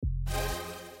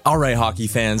All right, hockey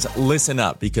fans, listen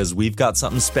up because we've got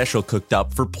something special cooked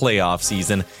up for playoff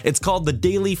season. It's called the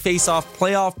Daily Face-Off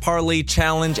Playoff Parlay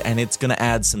Challenge, and it's going to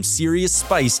add some serious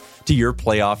spice to your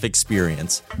playoff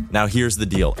experience. Now, here's the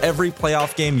deal. Every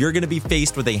playoff game, you're going to be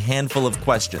faced with a handful of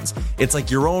questions. It's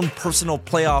like your own personal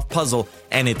playoff puzzle,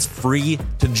 and it's free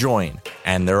to join.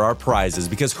 And there are prizes,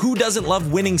 because who doesn't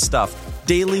love winning stuff?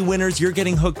 Daily winners, you're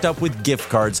getting hooked up with gift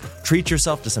cards. Treat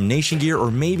yourself to some Nation gear or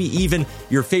maybe even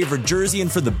your favorite jersey.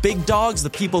 And for the big dogs, the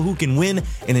people who can win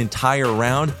an entire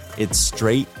round, it's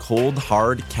straight, cold,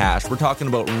 hard cash. We're talking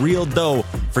about real dough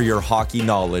for your hockey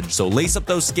knowledge. So lace up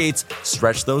those skates,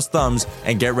 stretch those thumbs,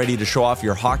 and get ready to show off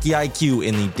your hockey IQ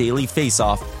in the Daily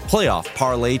Face-Off Playoff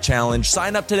Parlay Challenge.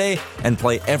 Sign up today and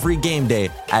play every game day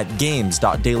at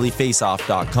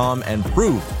games.dailyfaceoff.com and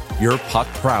prove your puck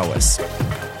prowess.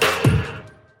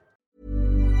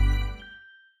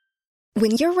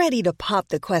 When you're ready to pop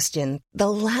the question, the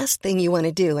last thing you want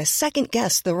to do is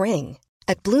second-guess the ring.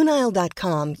 At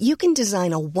BlueNile.com, you can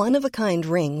design a one-of-a-kind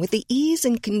ring with the ease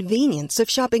and convenience of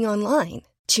shopping online.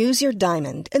 Choose your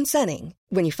diamond and setting.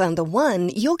 When you find the one,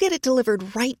 you'll get it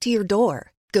delivered right to your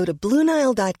door. Go to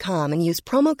BlueNile.com and use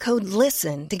promo code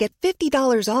LISTEN to get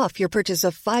 $50 off your purchase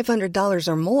of $500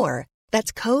 or more.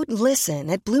 That's code LISTEN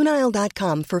at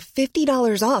BlueNile.com for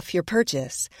 $50 off your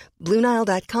purchase.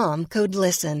 BlueNile.com, code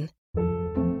LISTEN.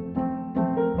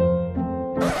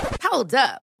 Hold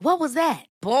up. What was that?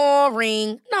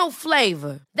 Boring. No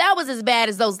flavor. That was as bad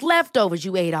as those leftovers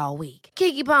you ate all week.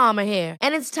 Keke Palmer here,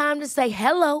 and it's time to say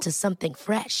hello to something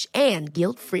fresh and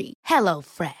guilt-free. Hello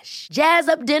Fresh. Jazz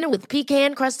up dinner with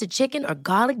pecan-crusted chicken or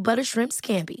garlic butter shrimp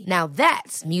scampi. Now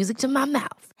that's music to my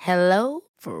mouth. Hello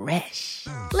Fresh.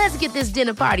 Let's get this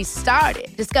dinner party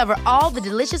started. Discover all the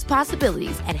delicious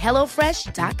possibilities at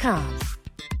HelloFresh.com.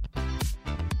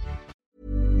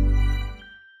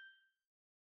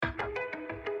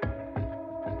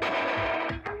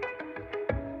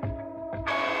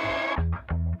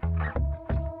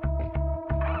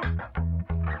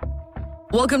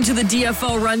 Welcome to the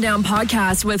DFO Rundown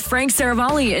Podcast with Frank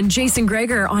Saravalli and Jason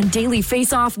Greger on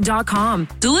dailyfaceoff.com.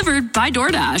 Delivered by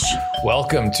DoorDash.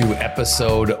 Welcome to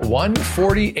episode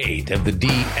 148 of the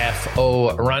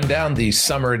DFO Rundown, the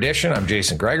summer edition. I'm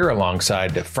Jason Greger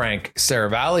alongside Frank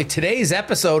Saravalli. Today's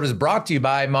episode is brought to you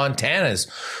by Montana's,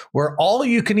 where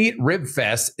all-you-can-eat Rib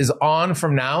Fest is on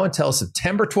from now until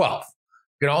September 12th.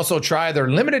 You can also try their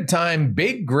limited-time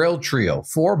Big Grill Trio,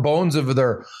 4 bones of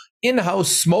their in-house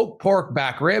smoked pork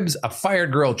back ribs, a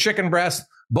fire-grilled chicken breast,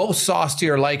 both sauced to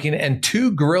your liking, and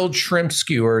 2 grilled shrimp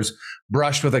skewers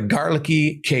brushed with a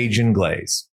garlicky Cajun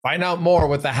glaze. Find out more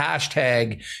with the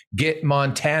hashtag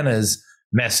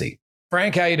 #GetMontana'sMessy.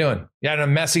 Frank, how you doing? You had a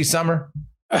messy summer?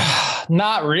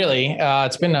 Not really.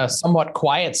 It's been a somewhat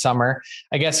quiet summer.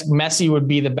 I guess messy would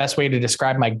be the best way to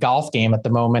describe my golf game at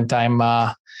the moment.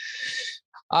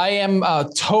 I am a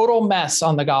total mess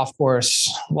on the golf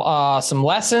course. Some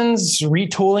lessons,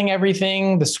 retooling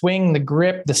everything, the swing, the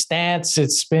grip, the stance.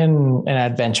 It's been an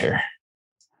adventure.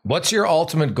 What's your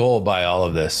ultimate goal by all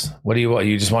of this? What do you want?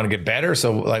 You just want to get better?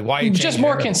 So like, why? Just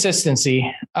more consistency.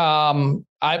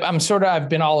 I've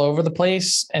been all over the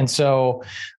place. And so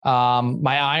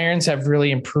my irons have really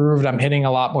improved. I'm hitting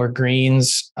a lot more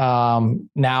greens.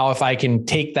 Now, if I can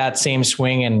take that same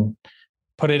swing and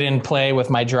put it in play with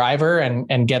my driver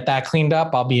and get that cleaned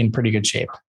up, I'll be in pretty good shape.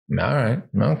 All right.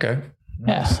 Okay.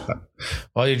 Yeah.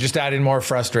 Well, you're just adding more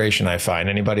frustration, I find.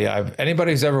 Anybody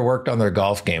who's ever worked on their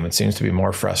golf game, it seems to be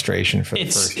more frustration for the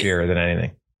first year than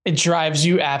anything. It drives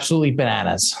you absolutely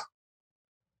bananas.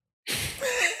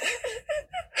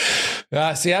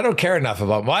 See, I don't care enough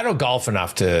about, I don't golf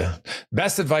enough to,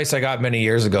 best advice I got many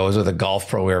years ago was with a golf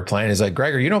pro we were playing. He's like,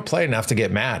 Gregor, you don't play enough to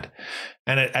get mad.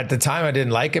 And at the time I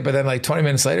didn't like it, but then like 20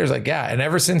 minutes later, it's like, yeah. And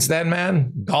ever since then,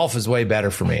 man, golf is way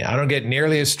better for me. I don't get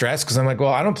nearly as stressed because I'm like,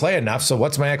 well, I don't play enough. So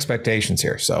what's my expectations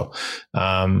here? So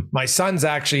my son's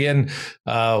actually in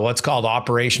what's called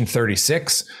Operation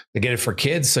 36. They get it for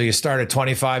kids. So you start at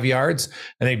 25 yards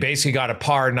and they basically got to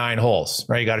par 9 holes,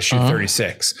 right? You got to shoot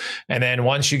 36. And then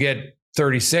once you get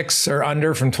 36 or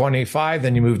under from 25,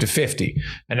 then you move to 50.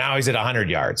 And now he's at 100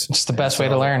 yards. It's the best way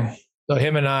to learn. So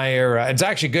him and I are, it's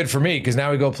actually good for me because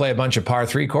now we go play a bunch of par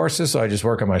 3 courses. So I just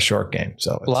work on my short game.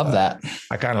 So love that.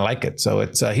 I kind of like it. So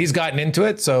it's, he's gotten into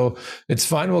it. So it's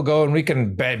fun. We'll go and we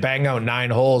can bang out 9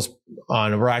 holes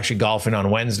we're actually golfing on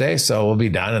Wednesday. So we'll be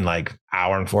done in like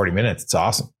hour and 40 minutes. It's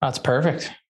awesome. That's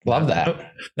perfect. Love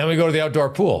that. Then we go to the outdoor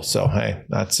pool. So, hey,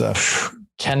 that's,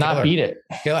 cannot beat it.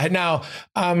 Now,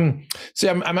 see,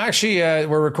 I'm actually,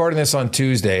 we're recording this on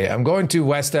Tuesday. I'm going to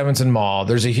West Edmonton Mall.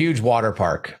 There's a huge water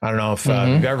park. I don't know if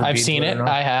you've ever I've seen it.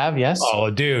 I have, yes. Oh,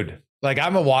 dude. Like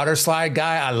I'm a water slide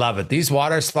guy. I love it. These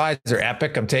water slides are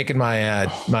epic. I'm taking my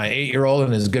my 8-year-old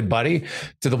and his good buddy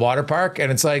to the water park,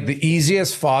 and it's like the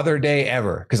easiest Father Day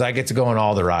ever because I get to go on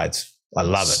all the rides. I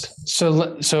love it.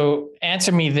 So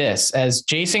answer me this: as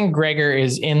Jason Greger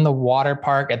is in the water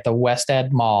park at the West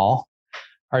End Mall,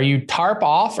 are you tarp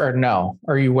off or no?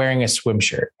 Or are you wearing a swim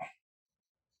shirt?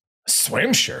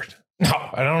 Swim shirt? No,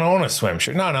 I don't own a swim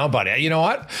shirt. No, buddy. You know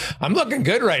what? I'm looking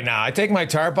good right now. I take my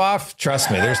tarp off. Trust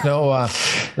me, there's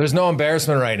no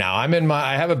embarrassment right now.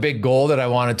 I have a big goal that I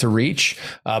wanted to reach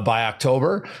by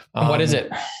October. What is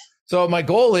it? So my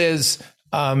goal is,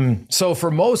 so for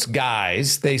most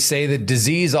guys, they say that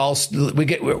disease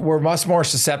we're much more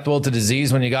susceptible to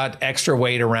disease when you got extra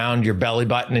weight around your belly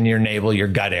button and your navel, your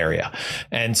gut area.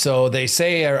 And so they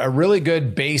say a really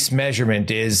good base measurement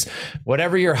is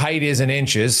whatever your height is in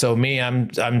inches. So me,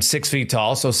 I'm 6 feet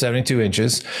tall, so 72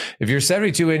 inches. If you're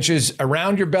 72 inches,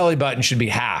 around your belly button should be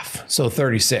half, so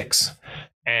 36.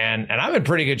 And I'm in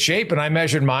pretty good shape. And I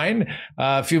measured mine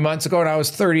a few months ago and I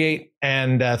was 38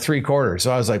 and 3/4.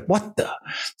 So I was like, what the?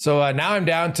 So now I'm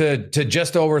down to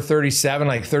just over 37,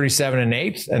 like 37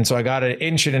 1/8. And so I got 1 1/8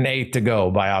 inch to go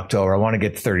by October. I want to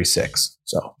get to 36.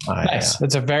 So nice.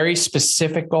 That's a very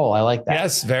specific goal. I like that.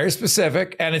 Yes, very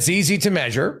specific. And it's easy to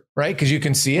measure, right? Because you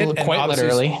can see it. Quite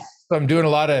literally. So I'm doing a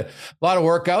lot of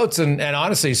workouts and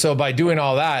honestly, so by doing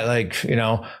all that, like, you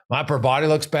know, my upper body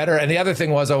looks better. And the other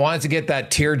thing was I wanted to get that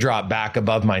teardrop back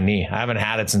above my knee. I haven't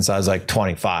had it since I was like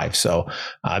 25. So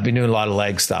I've been doing a lot of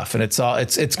leg stuff and it's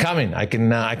coming. I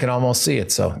can almost see it.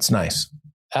 So it's nice.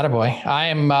 Attaboy.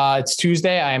 It's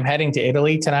Tuesday. I am heading to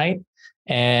Italy tonight.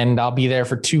 And I'll be there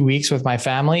for 2 weeks with my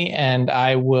family, and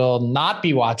I will not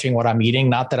be watching what I'm eating.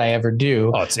 Not that I ever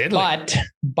do. Oh, it's Italy.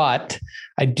 But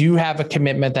I do have a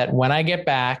commitment that when I get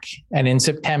back and in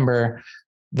September,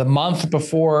 the month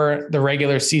before the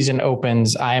regular season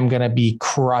opens, I am going to be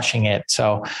crushing it.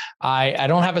 So I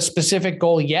don't have a specific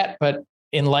goal yet, but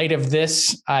in light of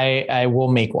this, I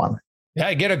will make one. Yeah,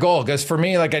 I get a goal because for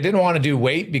me, like I didn't want to do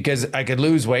weight because I could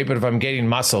lose weight, but if I'm gaining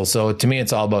muscle, so to me,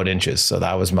 it's all about inches. So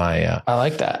that was my. I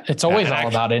like that. It's always all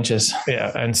about inches.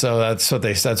 Yeah, and so that's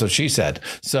what she said.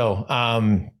 So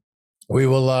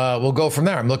we'll go from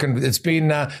there. I'm looking. It's been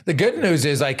the good news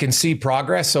is I can see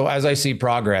progress. So as I see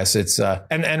progress, it's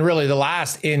and really the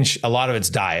last inch, a lot of it's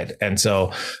diet, and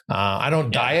so I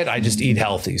don't diet. I just eat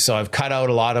healthy. So I've cut out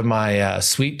a lot of my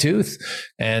sweet tooth,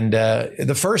 and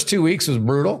the first 2 weeks was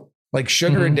brutal. Like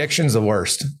sugar addiction's the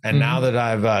worst. And now that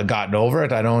I've gotten over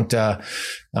it, I don't,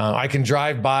 I can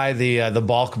drive by the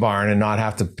bulk barn and not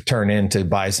have to turn in to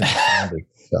buy some candy.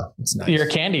 So it's nice. You're a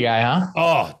candy guy, huh?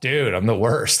 Oh, dude, I'm the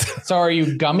worst. So are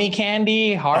you gummy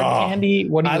candy, hard candy?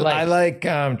 What do you like? I like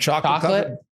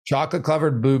chocolate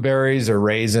covered blueberries or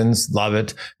raisins. Love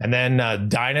it. And then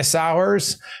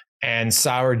dinosaurs and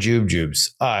sour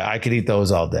jubes. I could eat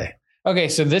those all day. Okay,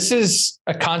 so this is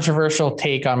a controversial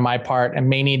take on my part and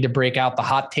may need to break out the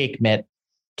hot take myth.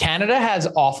 Canada has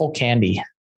awful candy.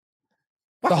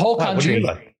 What? The whole country.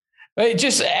 It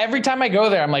just every time I go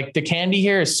there, I'm like, the candy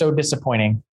here is so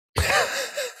disappointing.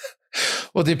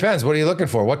 Well, it depends. What are you looking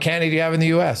for? What candy do you have in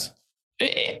the US?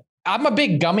 I'm a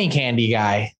big gummy candy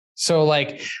guy. So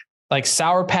like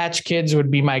Sour Patch Kids would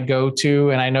be my go-to.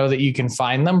 And I know that you can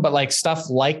find them, but like stuff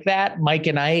like that, Mike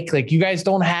and Ike, like you guys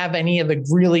don't have any of the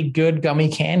really good gummy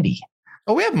candy.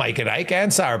 Oh, we have Mike and Ike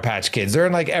and Sour Patch Kids. They're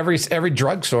in like every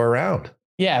drugstore around.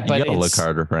 Yeah, but you gotta look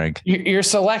harder, Frank. Your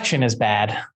selection is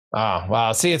bad. Oh,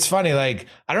 wow. See, it's funny. Like,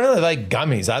 I don't really like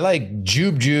gummies. I like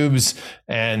jubes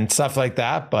and stuff like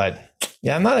that. But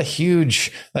yeah, I'm not a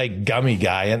huge like gummy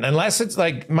guy. And unless it's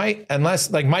like Mike and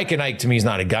Ike to me is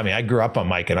not a gummy. I grew up on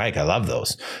Mike and Ike. I love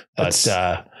those. But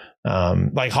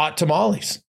like hot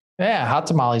tamales. Yeah, hot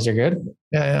tamales are good.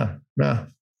 Yeah.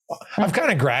 I've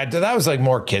kind of that was like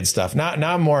more kid stuff. Now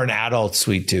I'm more an adult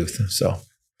sweet tooth. So.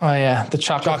 Oh yeah, the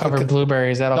chocolate covered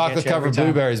blueberries. Chocolate covered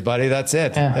blueberries, buddy. That's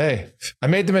it. Yeah. Hey, I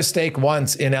made the mistake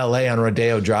once in LA on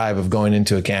Rodeo Drive of going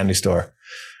into a candy store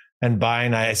and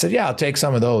buying. I said, "Yeah, I'll take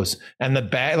some of those." And the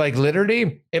bag, like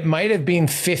literally, it might have been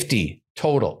 50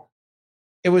 total.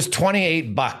 It was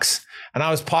 $28, and I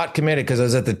was pot committed because I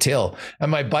was at the till. And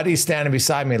my buddy's standing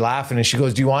beside me laughing, and she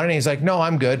goes, "Do you want any?" He's like, "No,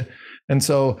 I'm good." And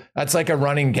so that's like a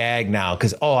running gag now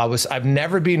because, I've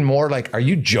never been more like, are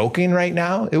you joking right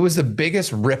now? It was the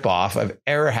biggest ripoff I've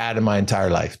ever had in my entire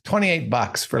life.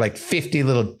 $28 for like 50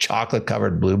 little chocolate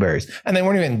covered blueberries. And they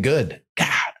weren't even good. God,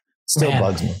 still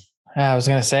bugs me. Yeah, I was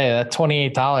going to say that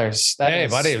 $28. Hey,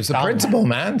 buddy, it was the principle,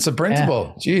 man. It's a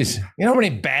principle. Yeah. Jeez. You know how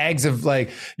many bags of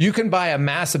you can buy a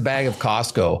massive bag of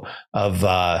Costco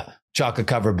of chocolate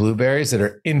covered blueberries that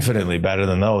are infinitely better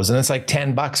than those. And it's like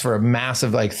 $10 for a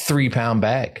massive, like 3-pound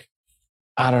bag.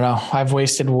 I don't know. I've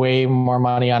wasted way more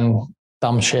money on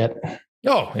dumb shit.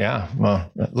 Oh yeah.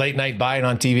 Well, late night buying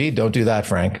on TV. Don't do that,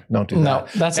 Frank. Don't do that. No,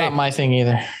 that's not my thing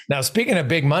either. Now, speaking of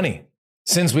big money,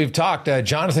 since we've talked,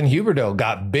 Jonathan Huberdeau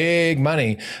got big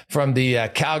money from the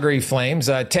Calgary Flames,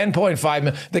 10.5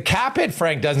 million. The cap hit,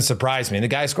 Frank, doesn't surprise me. The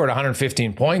guy scored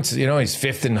 115 points. You know, he's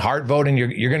fifth in Hart voting.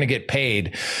 You're going to get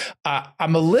paid.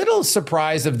 I'm a little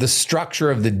surprised of the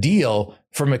structure of the deal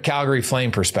from a Calgary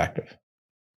Flame perspective.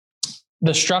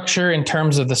 The structure in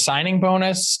terms of the signing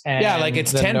bonus. And yeah, like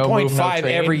it's 10.5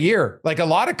 every year. Like a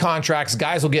lot of contracts,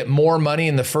 guys will get more money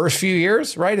in the first few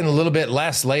years, right? And a little bit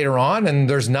less later on. And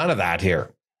there's none of that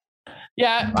here.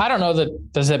 Yeah, I don't know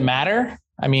that. Does it matter?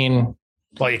 I mean,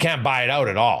 well, you can't buy it out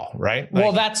at all, right?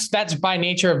 Well, that's by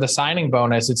nature of the signing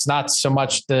bonus. It's not so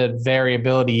much the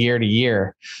variability year to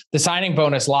year. The signing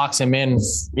bonus locks him in,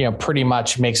 pretty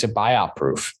much makes it buyout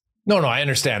proof. No, I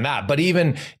understand that. But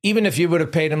even if you would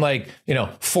have paid him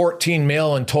 14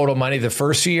 mil in total money the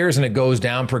first few years and it goes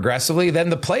down progressively,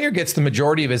 then the player gets the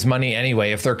majority of his money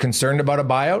anyway if they're concerned about a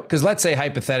buyout. Because let's say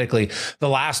hypothetically, the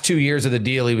last 2 years of the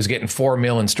deal, he was getting 4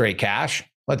 mil in straight cash,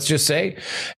 let's just say.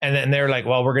 And then they're like,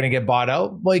 well, we're going to get bought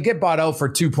out. Well, he'd get bought out for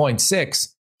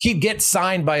 2.6. He'd get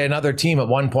signed by another team at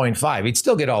 1.5. He'd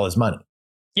still get all his money.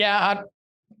 Yeah,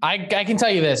 I can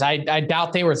tell you this. I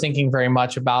doubt they were thinking very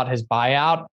much about his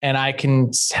buyout. And I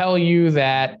can tell you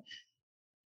that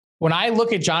when I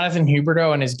look at Jonathan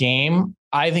Huberdeau and his game,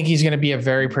 I think he's going to be a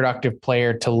very productive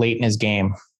player to late in his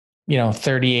game,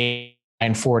 38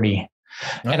 and 40.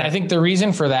 Okay. And I think the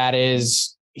reason for that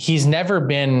is he's never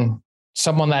been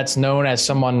someone that's known as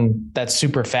someone that's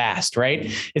super fast,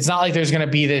 right? It's not like there's going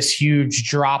to be this huge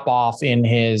drop off in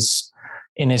his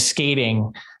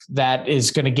skating that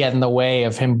is going to get in the way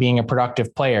of him being a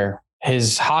productive player.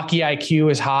 His hockey IQ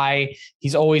is high.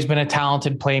 He's always been a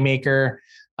talented playmaker.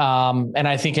 And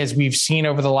I think as we've seen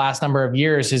over the last number of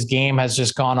years, his game has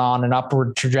just gone on an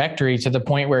upward trajectory to the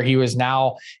point where he was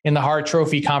now in the Hart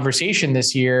Trophy conversation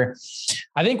this year.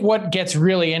 I think what gets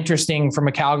really interesting from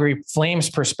a Calgary Flames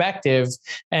perspective,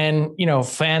 and,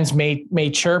 fans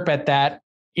may chirp at that,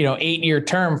 8-year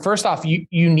term. First off,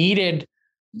 you needed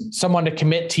someone to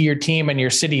commit to your team and your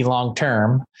city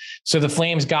long-term. So the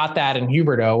Flames got that in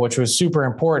Huberdeau, which was super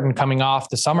important coming off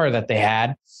the summer that they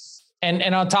had.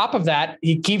 And on top of that,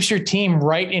 he keeps your team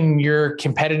right in your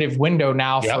competitive window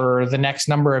now for the next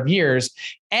number of years.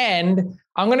 And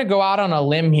I'm going to go out on a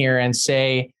limb here and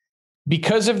say,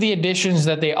 because of the additions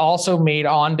that they also made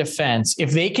on defense,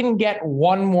 if they can get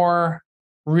one more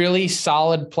really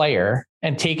solid player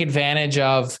and take advantage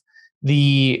of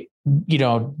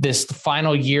this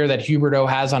final year that Huberdeau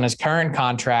has on his current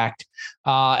contract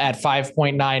at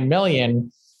 $5.9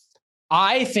 million.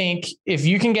 I think if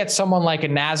you can get someone like a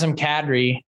Nazem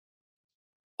Kadri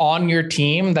on your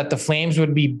team, that the Flames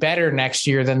would be better next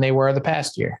year than they were the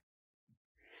past year.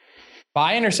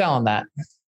 Buying or selling that?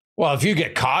 Well, if you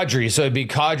get Kadri, so it'd be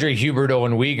Kadri, Huberdeau,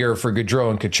 and Weegar for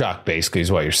Gaudreau and Tkachuk, basically, is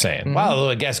what you're saying. Mm-hmm. Well,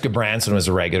 I guess Gudbranson was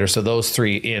a regular, so those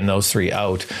three in, those three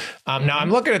out. Now,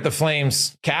 I'm looking at the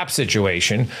Flames cap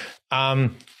situation.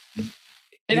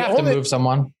 They'd have to move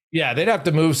someone. Yeah, they'd have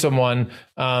to move someone.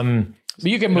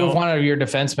 You can move one of your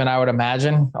defensemen, I would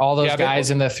imagine. All those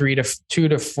guys in the 2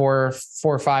 to 4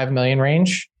 or 5 million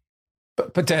range.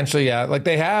 Potentially, yeah. Like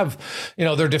they have,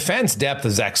 their defense depth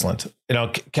is excellent.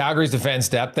 Calgary's defense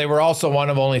depth. They were also one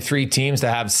of only 3 teams to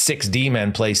have 6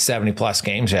 D-men play 70 plus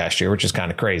games last year, which is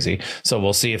kind of crazy. So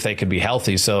we'll see if they could be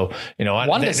healthy. So,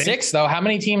 1 to 6 though. How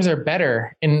many teams are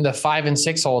better in the 5 and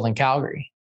 6 hole than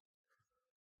Calgary?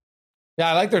 Yeah,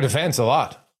 I like their defense a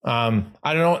lot. I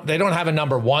don't know. They don't have a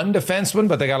number 1 defenseman,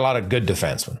 but they got a lot of good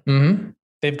defensemen. Mm-hmm.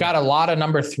 They've got a lot of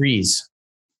number 3s. Is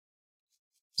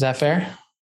that fair?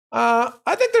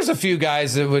 I think there's a few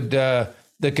guys that would that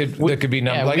could be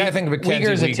number. I think McKenzie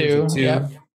Weegar's a 2.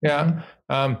 Yeah.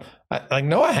 Like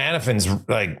Noah Hannafin's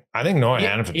I think Noah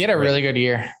Hannafin. He had a really good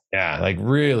year. Yeah, like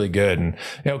really good.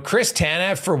 And Chris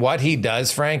Tanev, for what he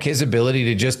does, Frank, his ability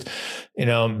to just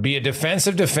be a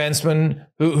defensive defenseman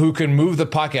who can move the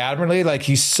puck admirably. Like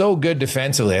he's so good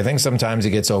defensively. I think sometimes he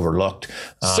gets overlooked.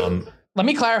 So let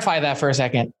me clarify that for a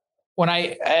second.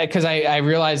 Because I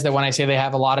realize that when I say they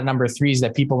have a lot of number 3s,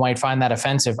 that people might find that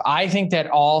offensive. I think that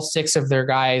all 6 of their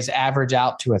guys average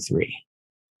out to a 3,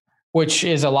 which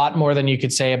is a lot more than you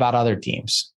could say about other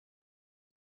teams.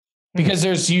 Because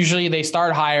they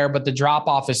start higher, but the drop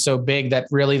off is so big that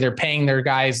really they're paying their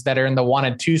guys that are in the 1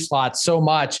 and 2 slots so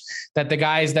much that the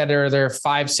guys that are their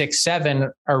 5, 6,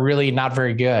 7 are really not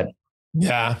very good.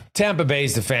 Yeah. Tampa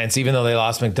Bay's defense, even though they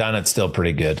lost McDonough, it's still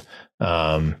pretty good.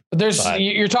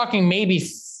 You're talking maybe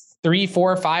 3,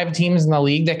 4, 5 teams in the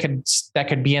league that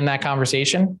could be in that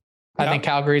conversation. I think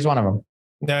Calgary is one of them.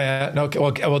 Yeah. No.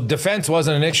 Well, defense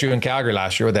wasn't an issue in Calgary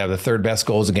last year. They have the 3rd best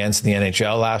goals against in the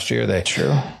NHL last year.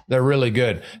 They're really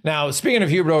good. Now, speaking of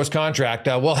Huberdeau's contract,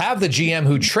 we'll have the GM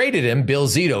who traded him, Bill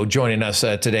Zito, joining us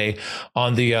today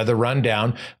on the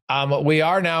rundown. We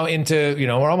are now into,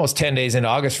 we're almost 10 days into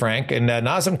August, Frank, and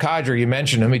Nazem Kadri, you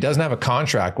mentioned him. He doesn't have a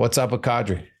contract. What's up with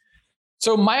Kadri?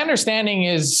 So my understanding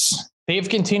is they've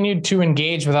continued to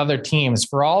engage with other teams.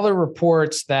 For all the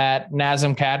reports that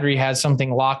Nazem Kadri has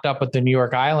something locked up with the New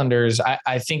York Islanders,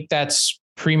 I think that's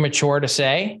premature to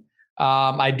say.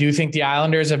 I do think the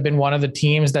Islanders have been one of the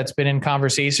teams that's been in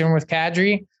conversation with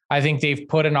Kadri. I think they've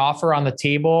put an offer on the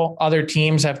table. Other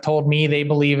teams have told me they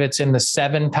believe it's in the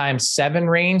 7x7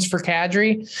 range for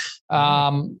Kadri.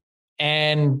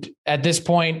 And at this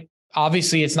point,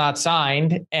 obviously it's not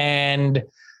signed. And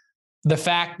the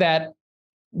fact that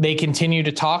they continue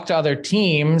to talk to other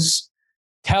teams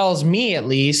tells me at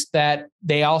least that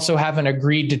they also haven't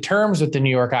agreed to terms with the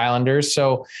New York Islanders.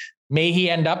 So may he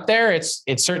end up there? It's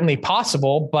certainly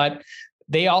possible, but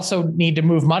they also need to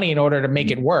move money in order to make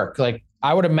it work. Like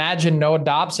I would imagine Noah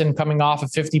Dobson coming off a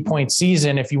 50-point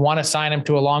season, if you want to sign him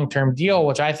to a long-term deal,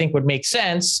 which I think would make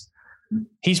sense,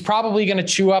 he's probably going to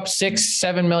chew up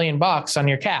 $6-7 million on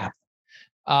your cap.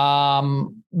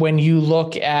 When you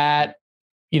look at,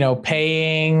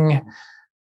 paying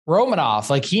Romanov,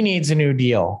 like he needs a new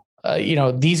deal.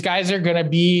 These guys are going to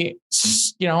be,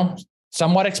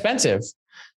 somewhat expensive.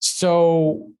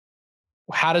 So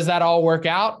how does that all work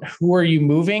out? Who are you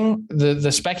moving?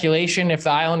 The speculation, if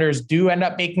the Islanders do end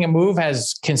up making a move,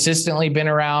 has consistently been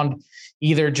around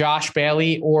either Josh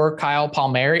Bailey or Josh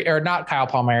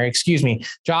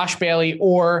Bailey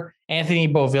or Anthony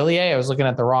Beauvillier. I was looking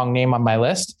at the wrong name on my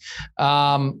list.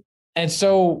 And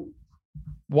so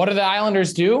what do the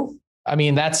Islanders do? I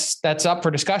mean, that's up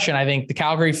for discussion. I think the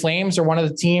Calgary Flames are one of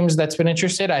the teams that's been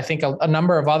interested. I think a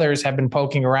number of others have been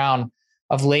poking around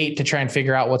of late to try and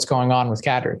figure out what's going on with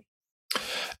Kadri.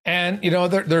 And,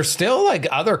 there's still like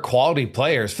other quality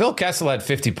players. Phil Kessel had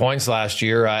 50 points last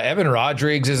year. Evan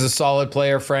Rodrigues is a solid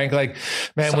player, Frank. Like,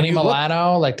 man, Sonny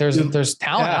Milano, there's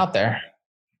talent out there.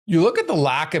 You look at the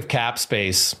lack of cap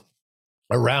space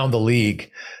around the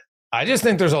league. I just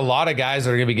think there's a lot of guys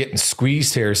that are going to be getting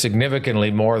squeezed here significantly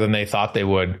more than they thought they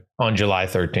would on July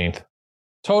 13th.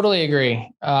 Totally agree.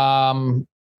 And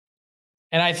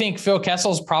I think Phil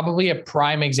Kessel's probably a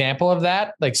prime example of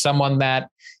that, like someone that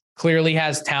clearly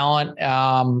has talent,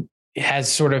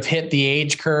 has sort of hit the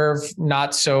age curve,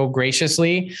 not so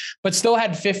graciously, but still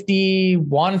had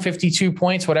 51, 52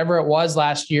 points, whatever it was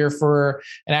last year for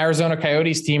an Arizona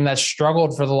Coyotes team that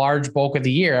struggled for the large bulk of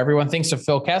the year. Everyone thinks of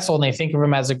Phil Kessel and they think of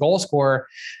him as a goal scorer.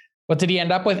 What did he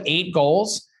end up with? 8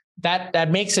 goals.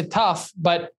 That makes it tough,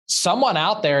 but someone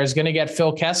out there is going to get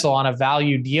Phil Kessel on a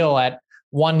value deal at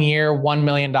 1 year, $1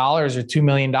 million or $2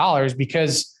 million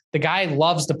because the guy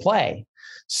loves to play.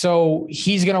 So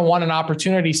he's going to want an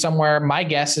opportunity somewhere. My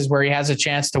guess is where he has a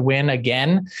chance to win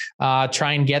again,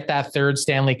 try and get that 3rd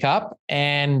Stanley Cup,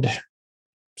 and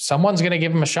someone's going to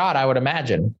give him a shot, I would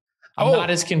imagine. I'm not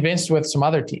as convinced with some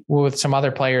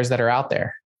other players that are out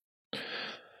there.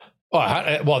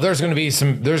 Well, there's going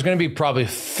to be probably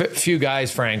few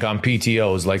guys, Frank, on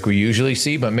PTOs like we usually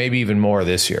see, but maybe even more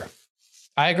this year.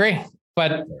 I agree.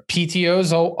 But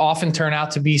PTOs often turn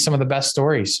out to be some of the best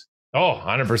stories. Oh,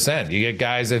 100%. You get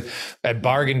guys at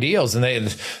bargain deals and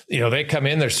they come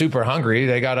in, they're super hungry.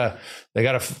 They gotta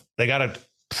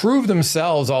prove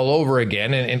themselves all over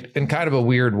again in kind of a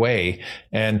weird way.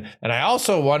 And I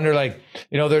also wonder,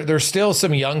 there's still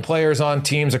some young players on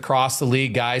teams across the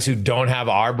league, guys who don't have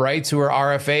ARB rights, who are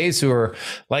RFAs, who are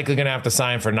likely going to have to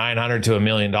sign for $900 to $1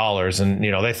 million. And,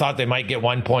 they thought they might get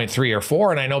 1.3 or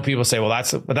 4. And I know people say, well,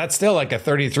 that's still like a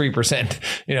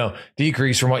 33%,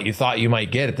 decrease from what you thought you might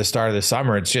get at the start of the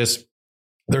summer. It's just,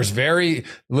 there's very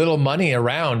little money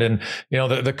around. And,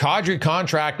 the Kadri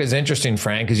contract is interesting,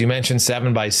 Frank, because you mentioned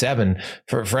 7x7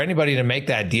 for anybody to make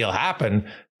that deal happen.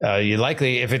 You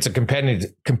likely, if it's a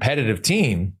competitive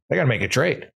team, they got to make a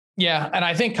trade. Yeah. And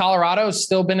I think Colorado's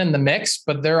still been in the mix,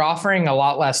 but they're offering a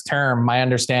lot less term. My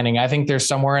understanding, I think they're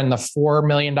somewhere in the $4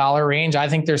 million range. I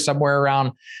think they're somewhere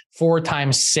around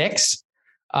 4x6.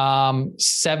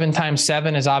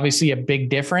 7x7 is obviously a big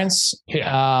difference.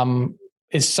 Yeah.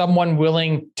 Is someone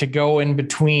willing to go in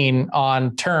between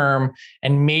on term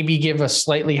and maybe give a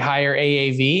slightly higher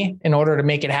AAV in order to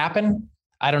make it happen?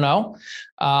 I don't know.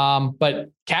 But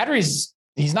Kadri's,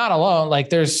 he's not alone. Like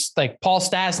there's like Paul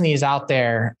Stastny is out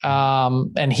there.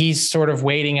 And he's sort of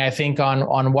waiting, I think,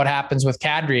 on what happens with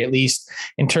Kadri, at least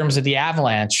in terms of the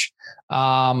Avalanche.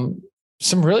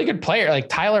 Some really good player like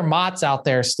Tyler Mott's out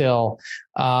there still.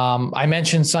 I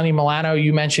mentioned Sonny Milano.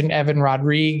 You mentioned Evan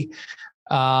Rodrigue.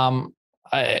 There's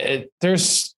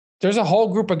a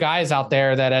whole group of guys out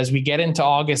there that as we get into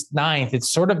August 9th,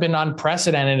 it's sort of been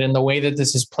unprecedented in the way that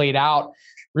this has played out,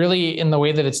 really in the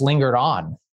way that it's lingered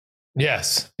on.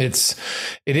 Yes, it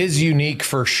is unique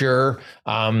for sure.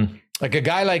 Like a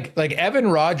guy like Evan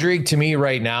Rodrigue to me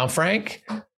right now, Frank,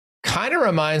 kind of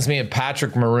reminds me of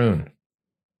Patrick Maroon.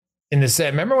 In the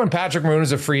set, remember when Patrick Maroon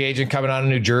was a free agent coming out of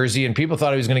New Jersey and people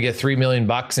thought he was going to get $3 million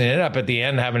and ended up at the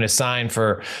end having to sign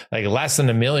for like less than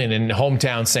 $1 million in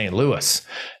hometown St. Louis.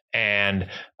 And,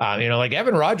 like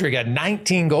Evan Rodrigue had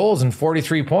 19 goals and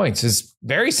 43 points is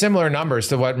very similar numbers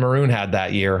to what Maroon had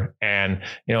that year. And,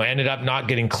 ended up not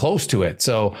getting close to it.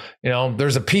 So,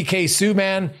 there's a PK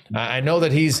Subban. I know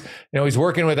that he's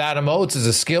working with Adam Oates as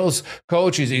a skills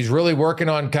coach. He's really working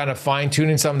on kind of fine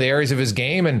tuning some of the areas of his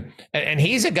game. And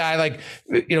he's a guy like,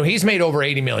 he's made over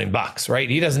 $80 million, right?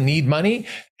 He doesn't need money.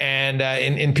 And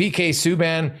in PK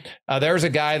Subban, there's a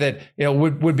guy that,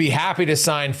 would be happy to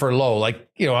sign for low, like,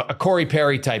 a Corey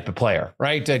Perry type of player,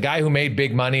 right? A guy who made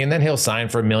big money and then he'll sign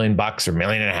for $1 million or $1.5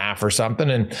 million or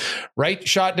something. And right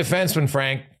shot defenseman,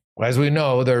 Frank, as we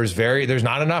know, there's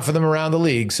not enough of them around the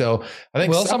league. So I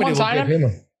think will someone sign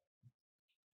him?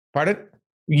 Pardon?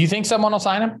 You think someone will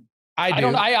sign him? I do.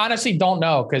 I honestly don't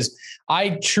know because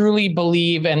I truly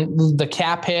believe, and the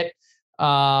cap hit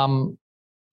obviously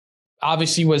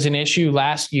was an issue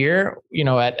last year,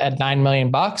 at $9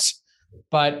 million,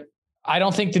 but I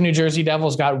don't think the New Jersey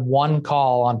Devils got one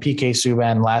call on PK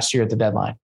Subban last year at the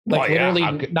deadline.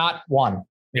 Literally not one.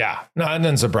 Yeah. No, it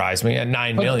doesn't surprise me at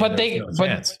 $9 million.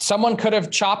 But someone could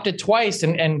have chopped it twice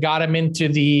and got him into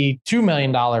the $2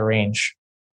 million range.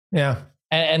 Yeah.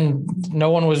 And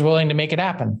no one was willing to make it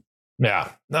happen.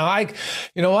 Yeah. No, I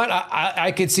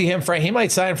could see him, Frank. He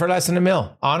might sign for less than $1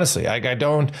 million. Honestly, I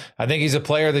think he's a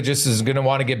player that just is going to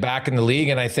want to get back in the league.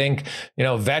 And I think,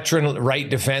 veteran right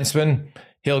defenseman,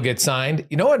 he'll get signed.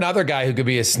 Another guy who could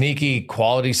be a sneaky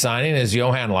quality signing is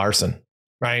Johan Larsson,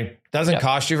 right? Doesn't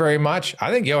cost you very much.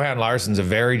 I think Johan Larsson's a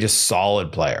very just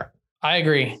solid player. I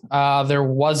agree. There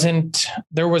was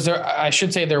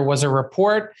a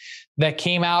report that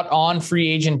came out on free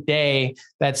agent day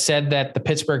that said that the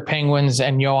Pittsburgh Penguins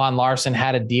and Johan Larsson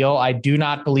had a deal. I do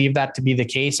not believe that to be the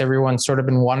case. Everyone's sort of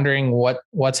been wondering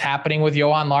what's happening with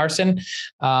Johan Larsson.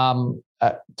 To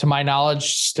my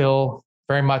knowledge, still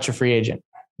very much a free agent.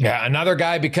 Yeah, another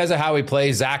guy, because of how he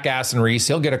plays, Zach Aston-Reese,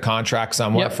 he'll get a contract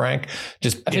somewhat, Frank.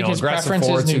 Just, I think his preference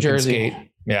is New Jersey.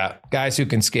 Yeah, guys who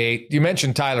can skate. You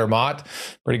mentioned Tyler Mott,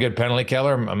 pretty good penalty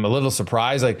killer. I'm a little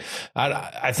surprised. Like,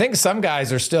 I think some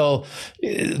guys are still,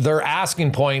 their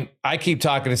asking point. I keep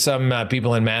talking to some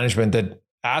people in management that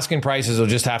asking prices will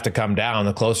just have to come down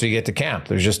the closer you get to camp.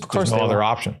 There's no other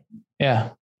option. Yeah.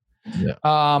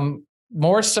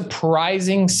 More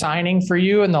surprising signing for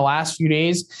you in the last few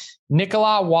days.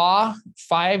 Nicolas Waugh,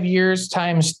 5 years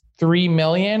times $3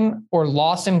 million, or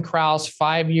Lawson Krause,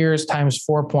 5 years times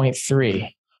 4.3.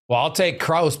 Well, I'll take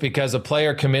Krause because a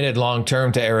player committed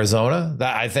long-term to Arizona.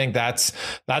 I think that's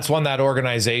one that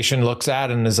organization looks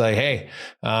at and is like, hey,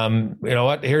 you know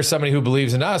what? Here's somebody who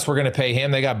believes in us. We're going to pay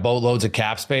him. They got boatloads of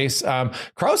cap space.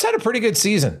 Krause had a pretty good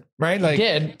season, right? He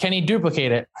did. Can he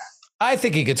duplicate it? I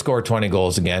think he could score 20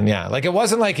 goals again. Yeah. Like it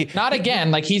wasn't like not again.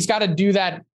 Like he's got to do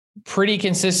that pretty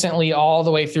consistently all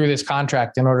the way through this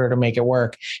contract in order to make it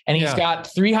work. And he's got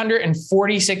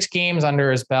 346 games under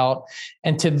his belt.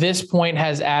 And to this point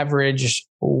has averaged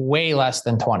way less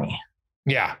than 20.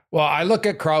 Yeah. Well, I look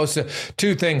at Krause,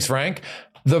 two things, Frank,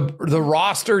 the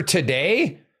roster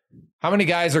today, how many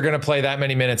guys are going to play that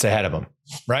many minutes ahead of him?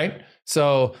 Right.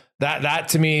 So that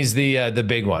to me is the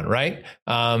big one. Right.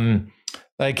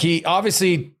 Like he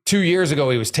obviously 2 years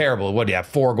ago, he was terrible. What do you have?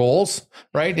 4 goals,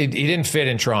 right? He didn't fit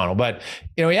in Toronto, but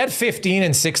he had 15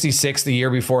 and 66 the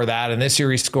year before that. And this year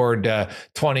he scored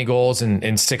 20 goals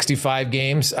in 65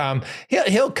 games.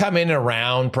 He'll come in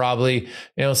around probably,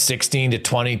 16 to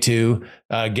 22,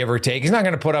 give or take. He's not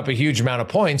going to put up a huge amount of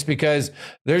points because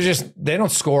they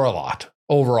don't score a lot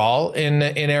overall in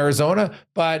Arizona,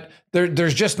 but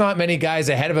there's just not many guys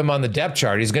ahead of him on the depth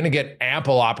chart. He's going to get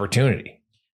ample opportunity.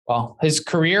 Well, his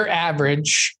career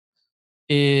average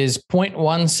is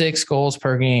 0.16 goals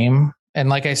per game. And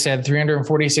like I said,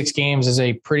 346 games is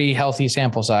a pretty healthy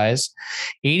sample size.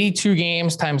 82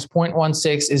 games times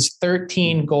 0.16 is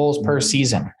 13 goals per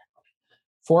season.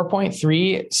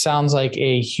 4.3 sounds like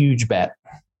a huge bet.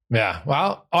 Yeah.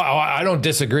 Well, I don't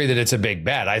disagree that it's a big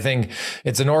bet. I think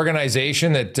it's an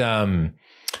organization that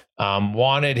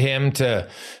wanted him to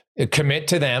commit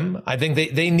to them. I think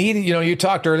they need, you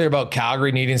talked earlier about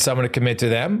Calgary needing someone to commit to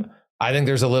them. I think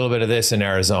there's a little bit of this in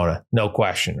Arizona, no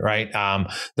question, right?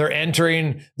 They're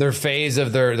entering their phase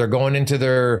of they're going into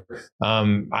their, I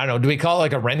don't know, do we call it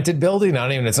like a rented building?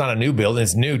 It's not a new building.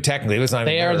 It's new technically. It's not.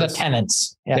 They are the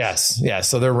tenants. Yes.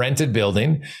 So they're rented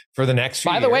building for the next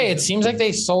few years. By the way, it seems like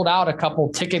they sold out a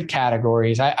couple ticket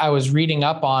categories. I was reading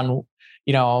up on,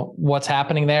 what's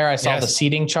happening there. I saw the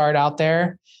seating chart out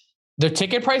there. Their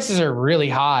ticket prices are really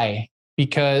high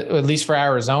because, at least for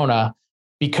Arizona,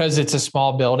 because it's a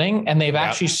small building, and they've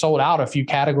actually sold out a few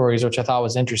categories, which I thought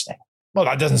was interesting. Well,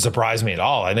 that doesn't surprise me at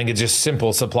all. I think it's just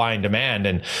simple supply and demand.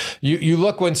 And you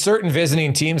look when certain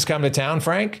visiting teams come to town,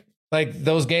 Frank, like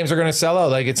those games are going to sell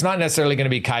out. Like it's not necessarily going to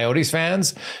be Coyotes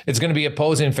fans. It's going to be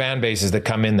opposing fan bases that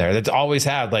come in there. That's always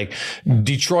had, like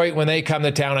Detroit, when they come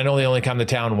to town, I know they only come to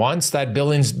town once. That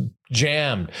building's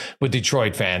jammed with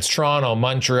Detroit fans. Toronto,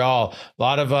 Montreal, a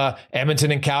lot of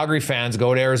Edmonton and Calgary fans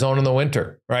go to Arizona in the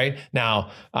winter, right?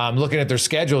 Now, looking at their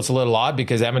schedule, it's a little odd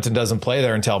because Edmonton doesn't play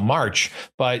there until March.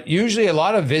 But usually a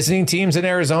lot of visiting teams in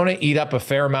Arizona eat up a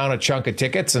fair amount of chunk of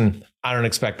tickets, and I don't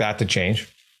expect that to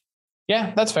change.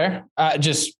 Yeah, that's fair. I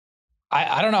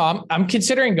don't know. I'm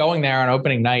considering going there on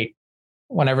opening night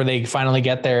whenever they finally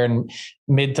get there in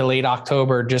mid to late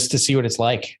October, just to see what it's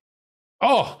like.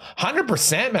 Oh,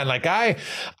 100%, man. Like I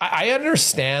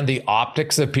understand the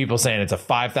optics of people saying it's a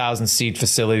 5,000 seat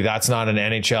facility. That's not an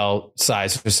NHL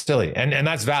size facility. And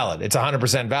that's valid. It's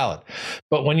 100% valid.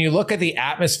 But when you look at the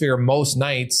atmosphere most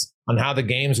nights on how the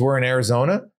games were in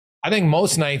Arizona, I think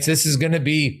most nights this is going to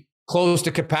be close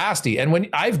to capacity. And when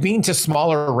I've been to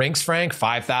smaller rinks, Frank,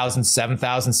 5,000,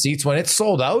 7,000 seats, when it's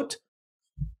sold out,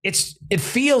 it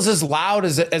feels as loud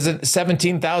as a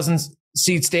 17,000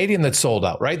 seat stadium that's sold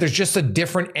out, right? There's just a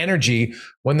different energy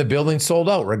when the building's sold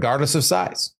out, regardless of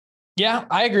size. Yeah,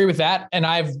 I agree with that. And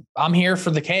I'm here for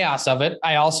the chaos of it.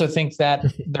 I also think that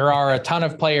there are a ton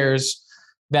of players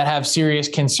that have serious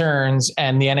concerns,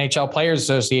 and the NHL Players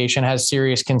Association has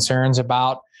serious concerns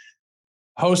about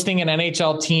hosting an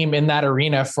NHL team in that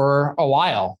arena for a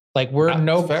while. Like we're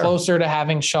closer to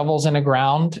having shovels in the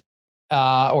ground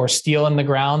or steel in the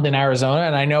ground in Arizona.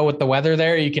 And I know with the weather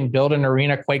there, you can build an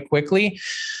arena quite quickly,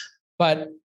 but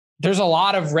there's a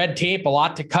lot of red tape, a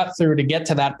lot to cut through to get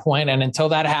to that point. And until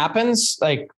that happens,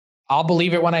 like I'll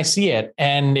believe it when I see it.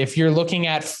 And if you're looking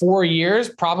at 4 years,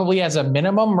 probably as a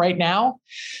minimum right now,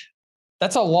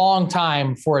 that's a long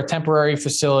time for a temporary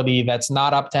facility that's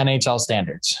not up to NHL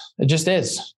standards. It just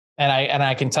is. And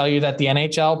I can tell you that the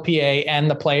NHLPA and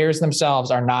the players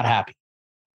themselves are not happy.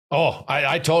 Oh,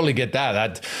 I totally get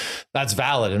that. That's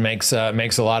valid. It makes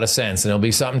a lot of sense, and it'll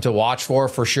be something to watch for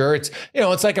sure. It's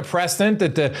it's like a precedent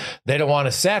that they don't want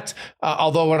to set.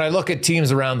 Although when I look at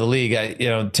teams around the league,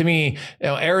 to me,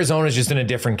 Arizona is just in a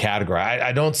different category.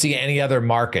 I don't see any other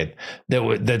market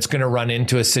that's going to run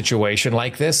into a situation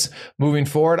like this moving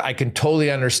forward. I can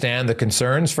totally understand the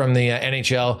concerns from the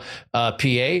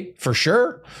NHLPA for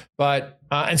sure, but.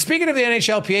 And speaking of the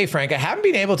NHLPA, Frank, I haven't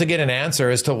been able to get an answer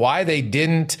as to why they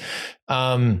didn't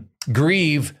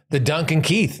grieve the Duncan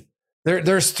Keith.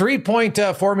 There's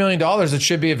 $3.4 million that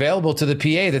should be available to the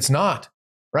PA that's not,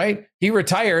 right? He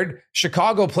retired.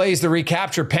 Chicago plays the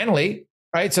recapture penalty,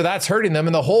 right? So that's hurting them.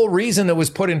 And the whole reason that was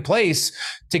put in place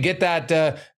to get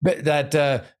that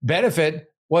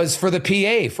benefit was for the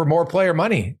PA, for more player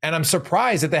money. And I'm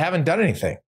surprised that they haven't done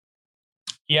anything.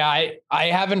 Yeah, I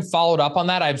haven't followed up on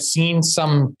that. I've seen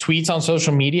some tweets on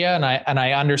social media, and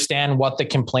I understand what the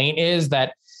complaint is,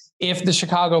 that if the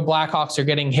Chicago Blackhawks are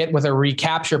getting hit with a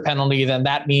recapture penalty, then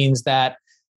that means that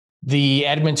the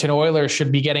Edmonton Oilers should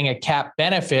be getting a cap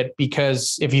benefit,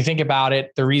 because if you think about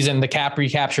it, the reason the cap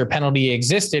recapture penalty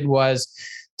existed was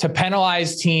to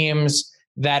penalize teams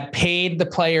that paid the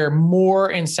player more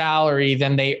in salary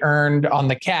than they earned on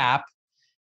the cap.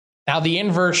 Now, the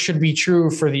inverse should be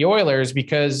true for the Oilers,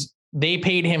 because they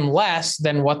paid him less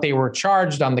than what they were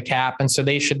charged on the cap. And so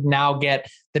they should now get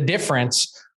the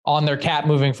difference on their cap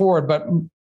moving forward. But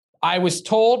I was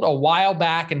told a while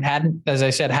back, and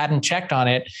hadn't checked on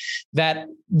it, that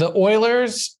the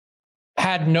Oilers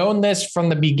had known this from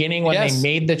the beginning when they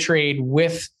made the trade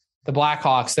with the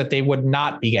Blackhawks, that they would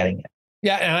not be getting it.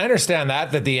 Yeah. And I understand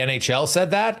that the NHL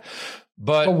said that.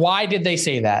 But why did they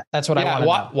say that? That's what I want to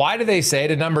know. Why did they say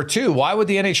it? And number two, why would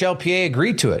the NHLPA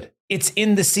agree to it? It's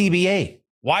in the CBA.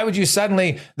 Why would you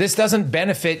suddenly, this doesn't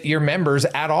benefit your members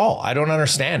at all. I don't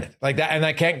understand it like that. And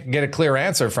I can't get a clear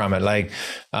answer from it. Like,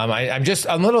 I'm just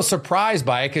a little surprised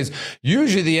by it because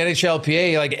usually the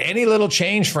NHLPA, like any little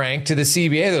change, Frank, to the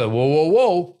CBA, they're like,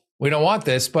 whoa, we don't want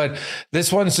this. But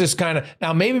this one's just kind of,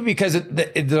 now maybe because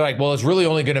they're like, well, it's really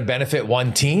only going to benefit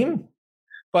one team.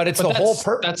 But it's the whole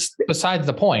purpose. That's besides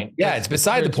the point. Yeah, it's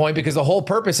beside the point because the whole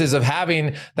purpose is of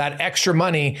having that extra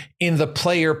money in the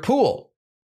player pool.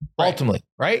 Ultimately,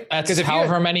 right? That's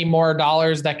however many more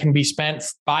dollars that can be spent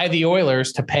by the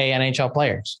Oilers to pay NHL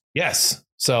players. Yes.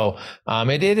 So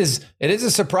it is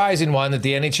a surprising one that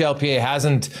the NHLPA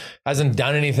hasn't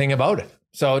done anything about it.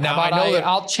 So now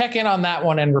I'll check in on that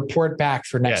one and report back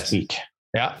for next week.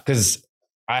 Yeah, because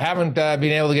I haven't been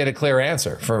able to get a clear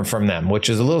answer from them, which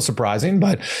is a little surprising.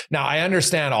 But now I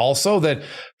understand also that,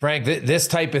 Frank, this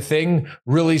type of thing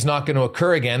really is not going to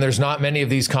occur again. There's not many of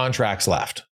these contracts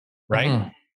left, right? Mm-hmm.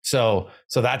 So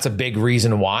that's a big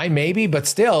reason why, maybe, but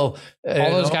still,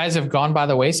 all those guys have gone by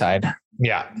the wayside.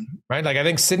 Yeah, right. Like I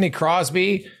think Sidney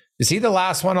Crosby, is he the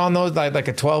last one on those? Like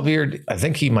a 12-year? I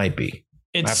think he might be.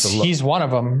 He's one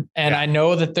of them, and I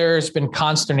know that there's been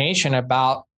consternation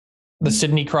about the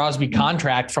Sidney Crosby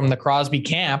contract from the Crosby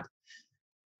camp.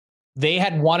 They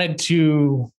had wanted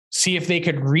to see if they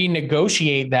could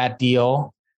renegotiate that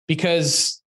deal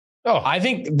because. I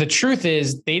think the truth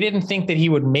is they didn't think that he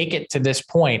would make it to this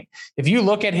point. If you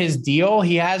look at his deal,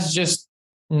 he has just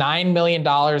 $9 million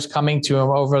coming to him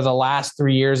over the last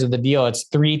 3 years of the deal. It's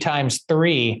 3 times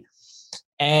 3.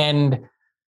 And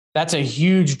that's a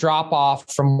huge drop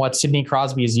off from what Sidney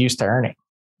Crosby is used to earning.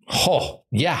 Oh,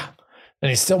 yeah. And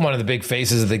he's still one of the big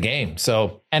faces of the game.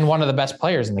 And one of the best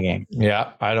players in the game.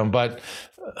 Yeah,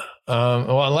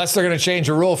 well, unless they're going to change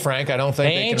a rule, Frank, I don't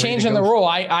think they ain't changing the rule.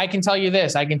 I can tell you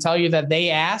this. I can tell you that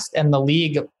they asked and the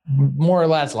league more or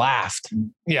less laughed.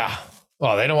 Yeah.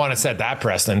 Well, they don't want to set that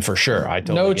precedent for sure.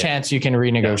 No chance you can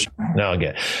renegotiate. No,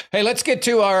 good. Hey, let's get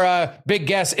to our big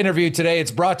guest interview today.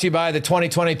 It's brought to you by the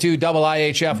 2022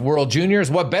 IIHF World Juniors.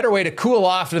 What better way to cool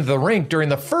off into the rink during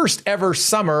the first ever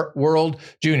Summer World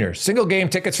Juniors? Single game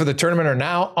tickets for the tournament are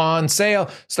now on sale,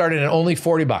 starting at only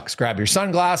 $40. Grab your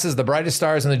sunglasses. The brightest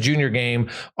stars in the junior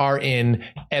game are in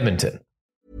Edmonton.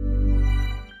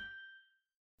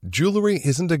 Jewelry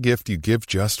isn't a gift you give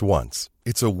just once.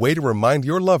 It's a way to remind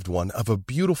your loved one of a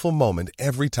beautiful moment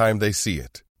every time they see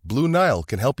it. Blue Nile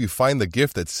can help you find the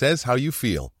gift that says how you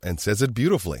feel and says it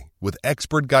beautifully with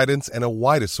expert guidance and a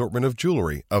wide assortment of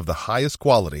jewelry of the highest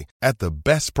quality at the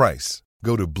best price.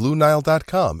 Go to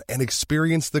BlueNile.com and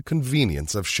experience the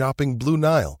convenience of shopping Blue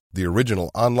Nile, the original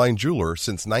online jeweler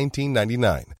since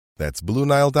 1999. That's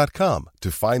BlueNile.com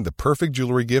to find the perfect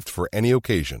jewelry gift for any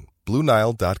occasion.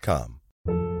 BlueNile.com.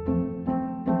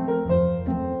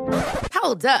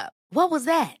 Hold up. What was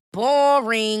that?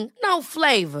 Boring. No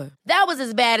flavor. That was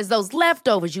as bad as those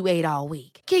leftovers you ate all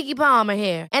week. Keke Palmer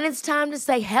here, and it's time to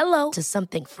say hello to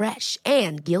something fresh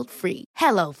and guilt-free.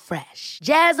 Hello Fresh.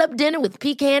 Jazz up dinner with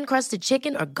pecan-crusted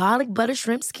chicken or garlic butter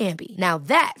shrimp scampi. Now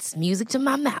that's music to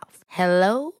my mouth.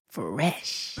 Hello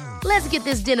Fresh. Let's get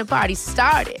this dinner party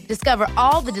started. Discover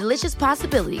all the delicious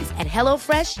possibilities at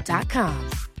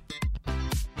HelloFresh.com.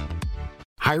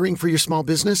 Hiring for your small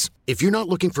business? If you're not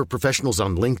looking for professionals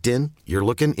on LinkedIn, you're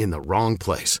looking in the wrong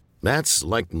place. That's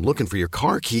like looking for your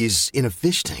car keys in a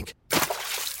fish tank.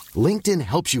 LinkedIn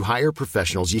helps you hire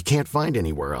professionals you can't find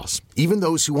anywhere else, even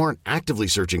those who aren't actively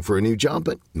searching for a new job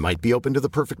but might be open to the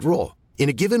perfect role. In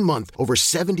a given month, over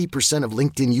 70% of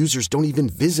LinkedIn users don't even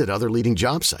visit other leading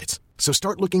job sites. So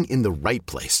start looking in the right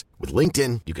place. With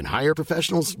LinkedIn, you can hire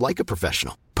professionals like a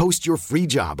professional. Post your free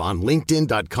job on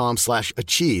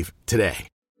linkedin.com/achieve today.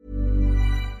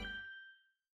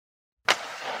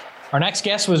 Our next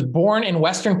guest was born in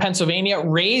Western Pennsylvania,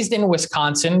 raised in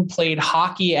Wisconsin, played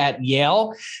hockey at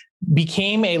Yale,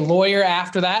 became a lawyer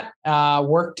after that,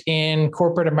 worked in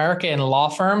corporate America in law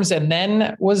firms, and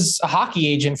then was a hockey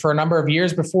agent for a number of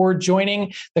years before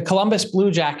joining the Columbus Blue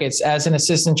Jackets as an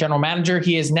assistant general manager.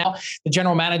 He is now the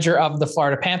general manager of the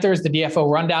Florida Panthers. The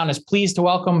DFO Rundown is pleased to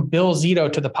welcome Bill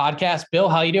Zito to the podcast. Bill,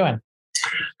 how are you doing?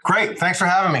 Great. Thanks for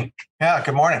having me. Yeah,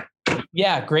 good morning.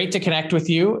 Yeah, great to connect with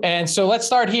you. And so let's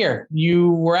start here.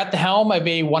 You were at the helm of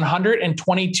a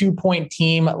 122-point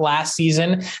team last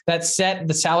season that set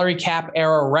the salary cap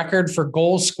era record for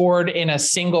goals scored in a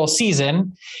single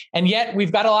season. And yet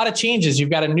we've got a lot of changes. You've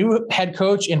got a new head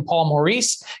coach in Paul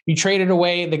Maurice. You traded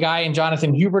away the guy in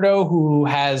Jonathan Huberdeau, who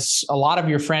has a lot of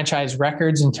your franchise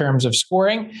records in terms of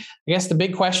scoring. I guess the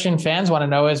big question fans want to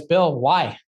know is, Bill,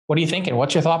 why? What are you thinking?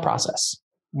 What's your thought process?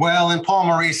 Well, in Paul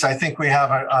Maurice, I think we have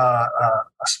a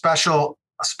special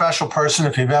a special person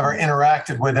if you've ever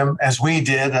interacted with him, as we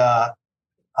did.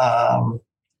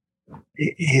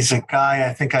 He's a guy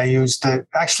I think I used to,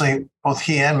 actually both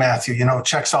he and Matthew,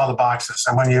 checks all the boxes.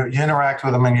 And when you interact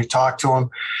with him and you talk to him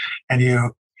and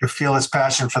you feel his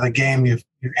passion for the game,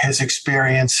 his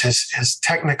experience, his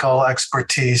technical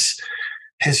expertise,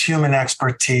 his human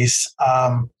expertise,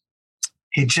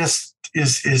 he just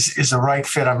is a right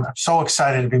fit. I'm so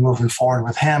excited to be moving forward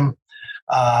with him.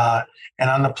 And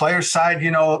on the player side,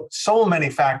 so many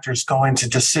factors go into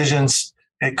decisions.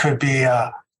 It could be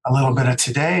a little bit of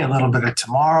today, a little bit of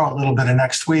tomorrow, a little bit of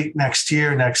next week, next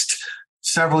year, next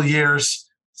several years,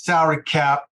 salary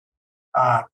cap,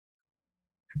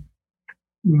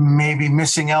 maybe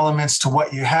missing elements to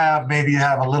what you have. Maybe you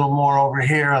have a little more over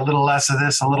here, a little less of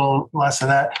this, a little less of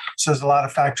that. So there's a lot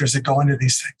of factors that go into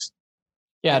these things.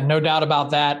 Yeah, no doubt about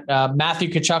that. Matthew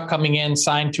Tkachuk coming in,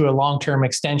 signed to a long-term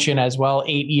extension as well,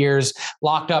 8 years,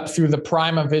 locked up through the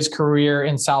prime of his career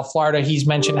in South Florida. He's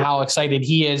mentioned how excited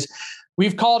he is.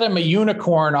 We've called him a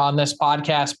unicorn on this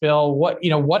podcast, Bill.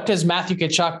 What does Matthew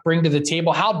Tkachuk bring to the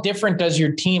table? How different does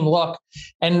your team look?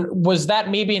 And was that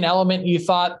maybe an element you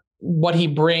thought what he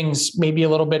brings maybe a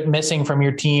little bit missing from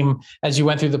your team as you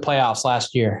went through the playoffs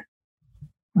last year?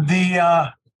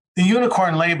 The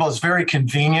unicorn label is very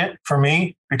convenient for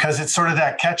me because it's sort of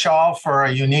that catch-all for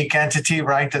a unique entity,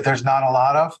 right, that there's not a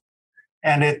lot of.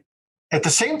 And at the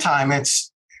same time,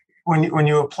 it's when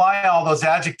you apply all those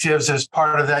adjectives as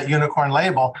part of that unicorn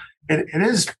label, it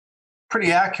is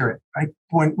pretty accurate, right?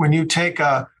 When you take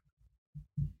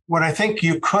what I think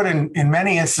you could in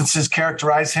many instances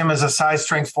characterize him as a size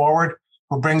strength forward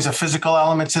who brings a physical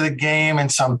element to the game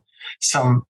and some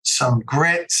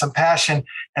grit, some passion,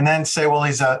 and then say, well,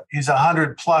 he's a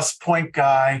 100+ point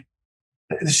guy.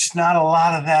 There's just not a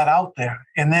lot of that out there.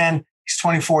 And then he's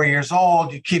 24 years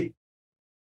old. I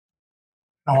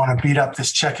don't want to beat up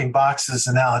this checking boxes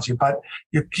analogy, but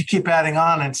you keep adding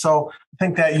on. And so I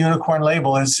think that unicorn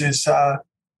label is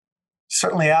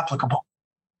certainly applicable.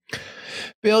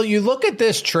 Bill, you look at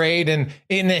this trade, and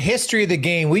in the history of the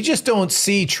game, we just don't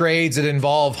see trades that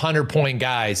involve 100-point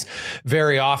guys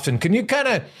very often. Can you kind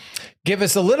of give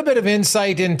us a little bit of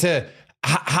insight into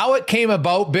how it came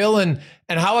about, Bill, and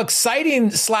how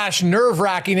exciting /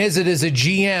 nerve-wracking is it as a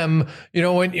GM,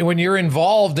 when you're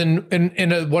involved in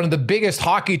one of the biggest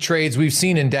hockey trades we've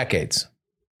seen in decades?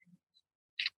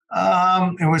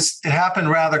 It happened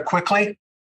rather quickly.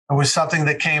 It was something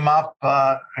that came up.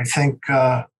 I think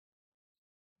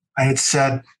I had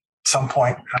said at some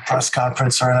point in a press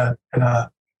conference or in an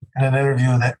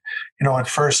interview that, at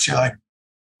first you're like,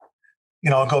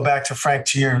 go back to Frank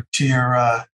to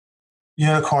your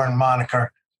unicorn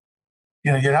moniker.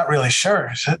 You're not really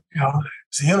sure. Is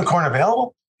the unicorn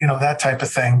available? That type of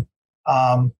thing.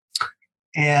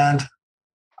 And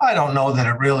I don't know that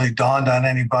it really dawned on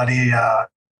anybody.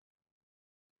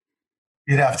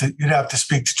 You'd have to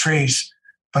speak to trees,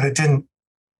 but it didn't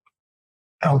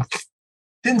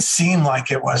seem like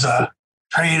it was a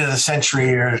trade of the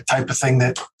century or type of thing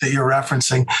that you're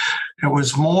referencing. It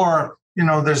was more,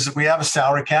 we have a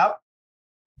salary cap.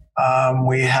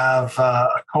 We have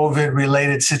a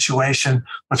COVID-related situation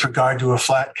with regard to a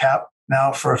flat cap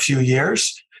now for a few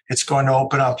years. It's going to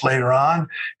open up later on,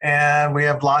 and we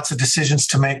have lots of decisions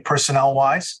to make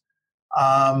personnel-wise.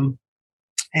 And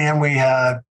we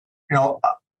had,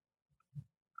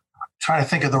 trying to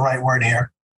think of the right word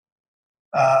here.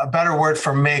 A better word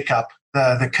for makeup,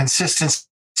 the consistency,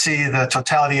 the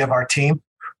totality of our team,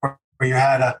 where you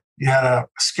had a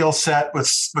skill set with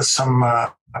some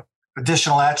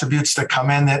additional attributes that come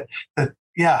in that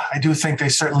I do think they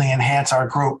certainly enhance our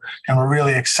group, and we're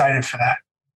really excited for that.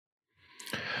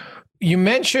 You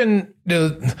mentioned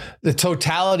the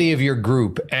totality of your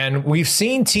group, and we've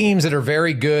seen teams that are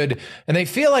very good and they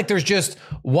feel like there's just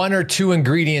one or two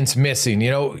ingredients missing.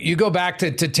 You go back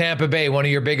to Tampa Bay, one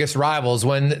of your biggest rivals,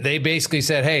 when they basically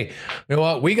said, hey, you know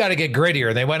what, we got to get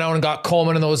grittier. They went out and got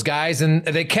Coleman and those guys, and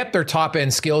they kept their top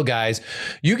end skill guys.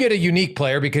 You get a unique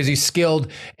player because he's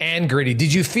skilled and gritty.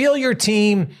 Did you feel your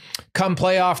team come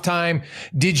playoff time?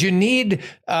 Did you need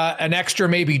an extra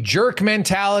maybe jerk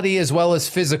mentality as well as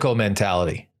physical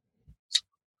mentality?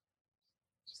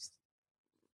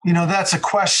 That's a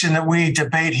question that we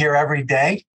debate here every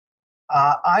day.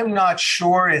 I'm not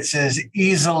sure it's as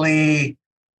easily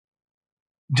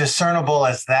discernible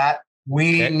as that.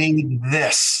 We need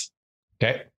this.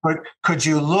 Okay. But could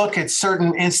you look at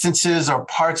certain instances or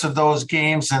parts of those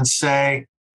games and say,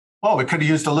 well, we could have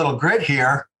used a little grit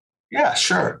here? Yeah,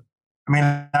 sure. I mean,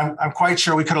 I'm quite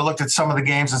sure we could have looked at some of the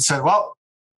games and said, well,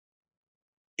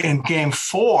 in game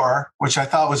 4, which I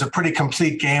thought was a pretty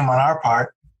complete game on our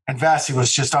part, and Vasi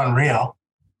was just unreal.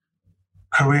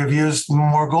 Could we have used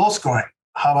more goal scoring?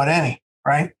 How about any?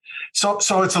 Right. So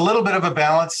it's a little bit of a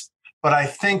balance, but I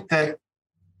think that,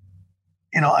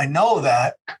 I know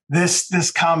that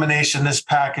this combination, this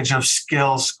package of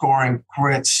skill, scoring,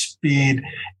 grit, speed,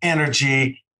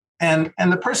 energy, and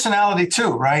the personality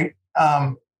too, right?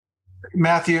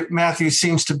 Matthew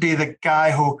seems to be the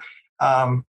guy who,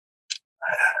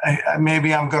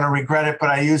 maybe I'm going to regret it, but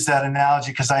I use that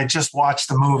analogy because I just watched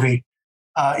the movie,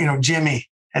 Jimmy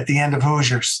at the end of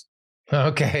Hoosiers.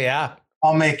 Okay, yeah,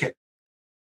 I'll make it,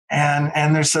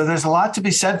 and there's a lot to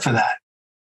be said for that.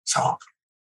 So,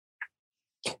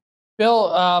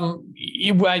 Bill,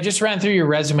 I just ran through your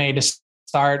resume to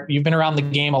start. You've been around the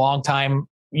game a long time.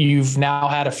 You've now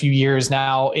had a few years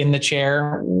now in the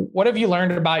chair. What have you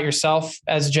learned about yourself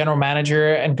as general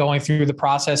manager and going through the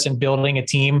process and building a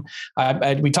team?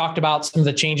 We talked about some of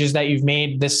the changes that you've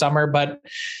made this summer, but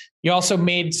you also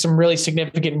made some really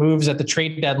significant moves at the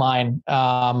trade deadline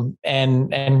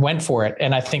and went for it.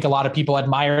 And I think a lot of people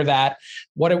admire that.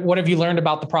 What have you learned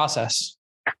about the process?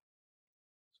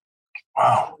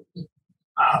 Wow.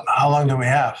 How long do we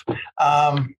have?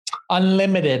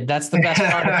 Unlimited. That's the best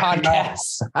part of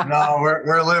podcasts. No,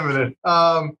 we're limited.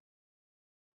 I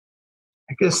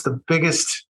guess the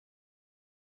biggest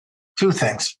two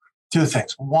things.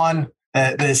 One,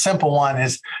 the simple one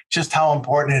is just how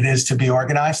important it is to be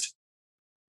organized.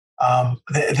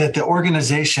 The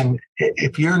organization,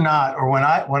 if you're not, or when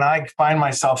I find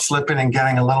myself slipping and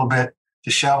getting a little bit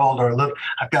disheveled, or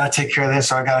I've got to take care of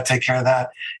this, or I got to take care of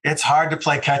that, it's hard to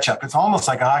play catch up. It's almost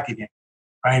like a hockey game,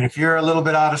 right? If you're a little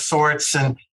bit out of sorts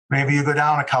and maybe you go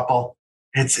down a couple,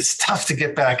 it's tough to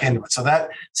get back into it. So that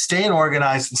staying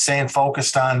organized and staying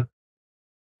focused on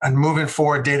moving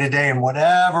forward day to day in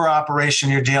whatever operation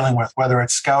you're dealing with, whether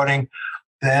it's scouting,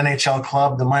 the NHL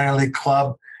club, the minor league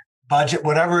club, budget,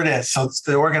 whatever it is. So it's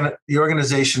the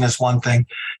organization is one thing.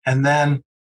 And then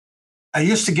I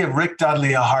used to give Rick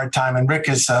Dudley a hard time, and Rick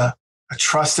is a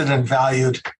trusted and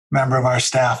valued member of our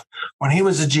staff. When he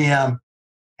was a GM,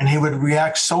 and he would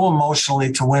react so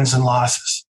emotionally to wins and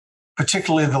losses,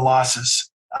 particularly the losses.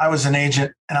 I was an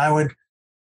agent, and I would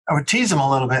tease him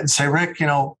a little bit and say, Rick,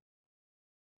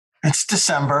 it's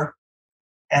December,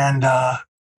 and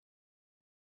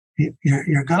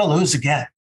you're going to lose again.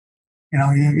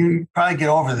 You probably get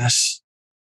over this.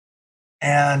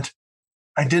 And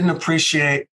I didn't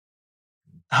appreciate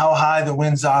how high the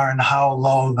wins are and how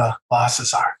low the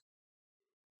losses are.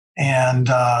 And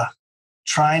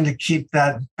trying to keep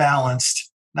that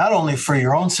balanced, not only for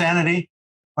your own sanity,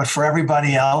 but for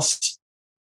everybody else,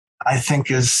 I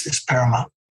think is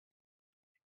paramount.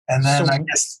 And then I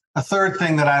guess a third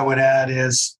thing that I would add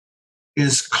is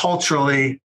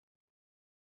culturally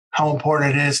how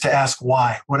important it is to ask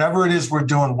why. Whatever it is we're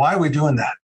doing, why are we doing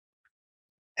that?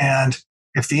 And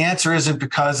if the answer isn't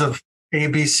because of A,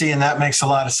 B, C, and that makes a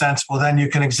lot of sense, well, then you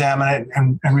can examine it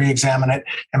and re-examine it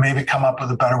and maybe come up with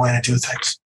a better way to do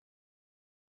things.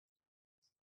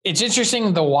 It's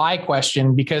interesting, the why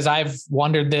question, because I've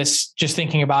wondered this just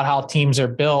thinking about how teams are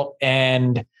built.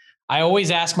 And I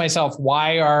always ask myself,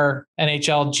 why are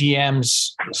NHL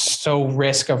GMs so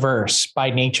risk averse by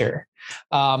nature?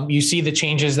 You see the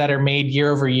changes that are made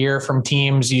year over year from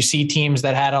teams. You see teams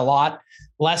that had a lot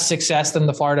less success than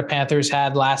the Florida Panthers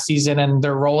had last season, and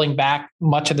they're rolling back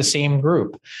much of the same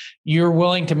group. You're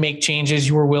willing to make changes.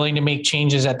 You were willing to make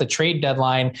changes at the trade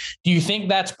deadline. Do you think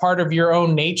that's part of your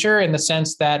own nature, in the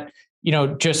sense that,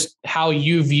 just how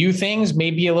you view things may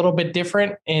be a little bit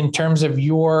different in terms of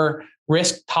your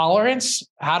risk tolerance?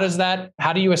 How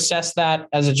do you assess that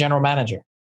as a general manager?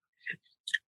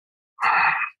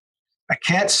 I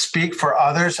can't speak for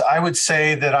others. I would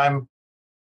say that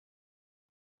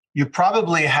you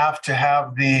probably have to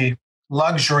have the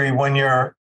luxury when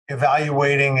you're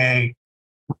evaluating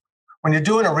when you're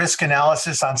doing a risk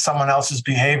analysis on someone else's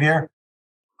behavior,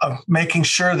 of making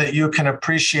sure that you can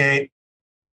appreciate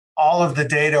all of the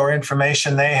data or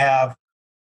information they have,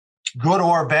 good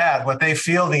or bad. What they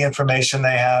feel the information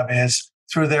they have is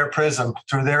through their prism,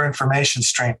 through their information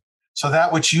stream. So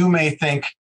that which you may think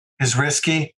is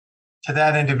risky, to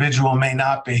that individual may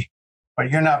not be,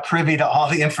 but you're not privy to all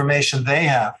the information they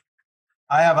have.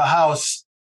 I have a house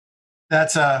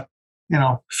that's a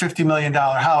 $50 million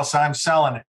house. I'm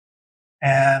selling it,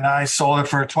 and I sold it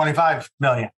for $25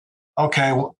 million.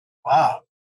 Okay, wow.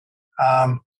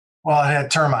 Well, it had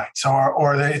termites,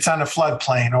 or it's on a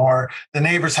floodplain, or the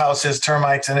neighbor's house has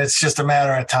termites, and it's just a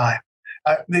matter of time.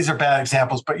 These are bad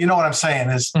examples, but you know what I'm saying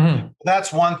is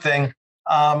That's one thing.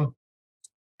 And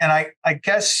I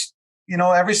guess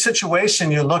every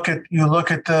situation you look at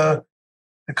the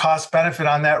cost benefit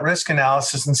on that risk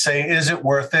analysis and say, is it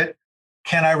worth it?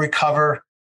 can I recover?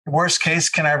 Worst case,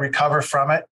 can I recover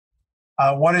from it?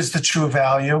 What is the true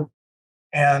value?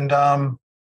 And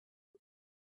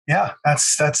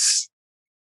that's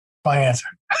my answer.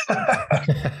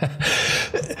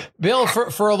 Bill,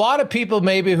 for a lot of people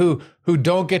maybe who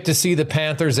don't get to see the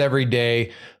Panthers every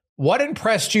day, what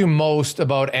impressed you most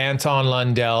about Anton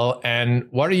Lundell, and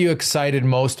what are you excited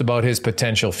most about his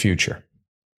potential future?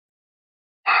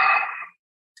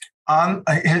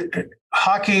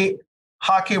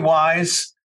 Hockey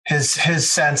wise,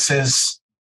 his sense is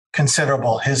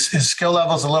considerable. His skill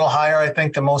level is a little higher, I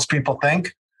think, than most people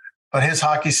think, but his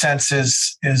hockey sense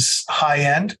is high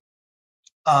end.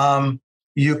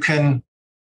 You can,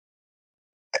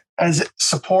 as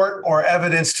support or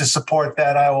evidence to support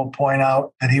that, I will point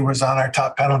out that he was on our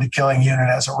top penalty killing unit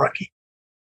as a rookie.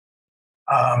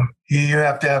 You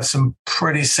have to have some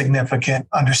pretty significant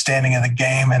understanding of the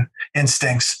game and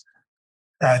instincts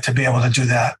to be able to do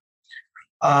that.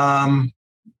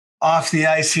 Off the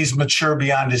ice, he's mature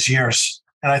beyond his years.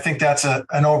 And I think that's an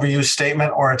overused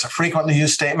statement, or it's a frequently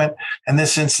used statement. In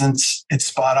this instance, it's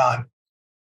spot on.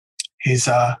 He's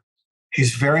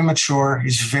very mature.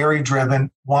 He's very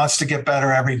driven, wants to get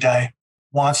better every day,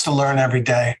 wants to learn every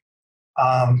day.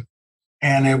 And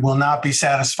it will not be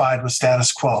satisfied with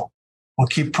status quo. Will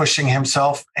keep pushing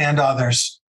himself and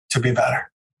others to be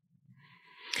better.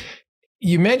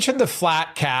 You mentioned the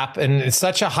flat cap, and it's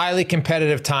such a highly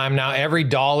competitive time now. Every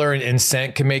dollar and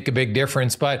cent can make a big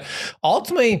difference. But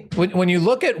ultimately, when you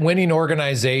look at winning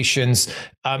organizations,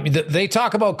 they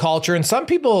talk about culture, and some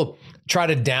people try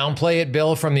to downplay it,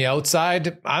 Bill, from the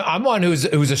outside. I'm one who's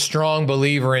a strong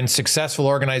believer in successful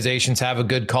organizations have a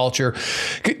good culture.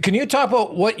 Can you talk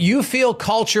about what you feel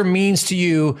culture means to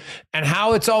you, and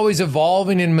how it's always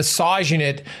evolving and massaging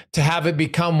it to have it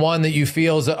become one that you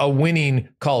feel is a winning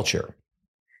culture?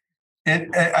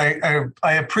 I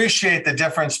appreciate the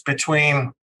difference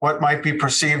between what might be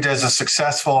perceived as a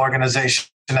successful organization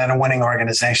and a winning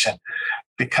organization,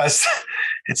 because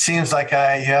it seems like you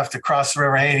have to cross the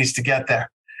river Hades to get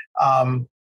there.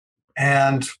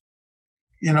 And,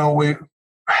 we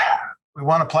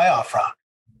want a playoff run.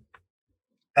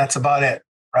 That's about it,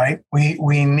 right?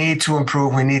 We need to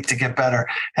improve. We need to get better.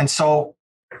 And so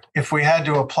if we had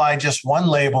to apply just one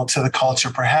label to the culture,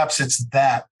 perhaps it's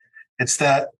that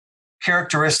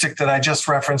characteristic that I just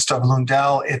referenced of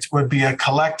Lundell. It would be a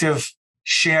collective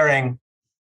sharing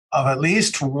of at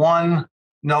least one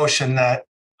notion that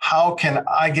how can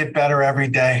I get better every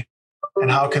day, and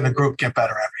how can the group get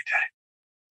better every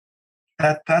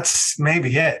day? That's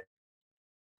maybe it.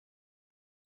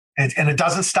 And it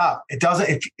doesn't stop. It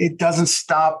doesn't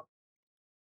stop.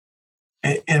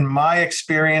 In my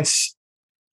experience,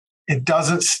 it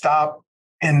doesn't stop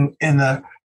in the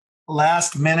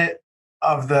last minute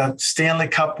of the Stanley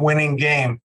Cup winning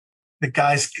game. The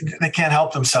guys, they can't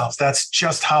help themselves. That's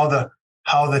just how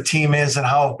the team is, and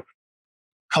how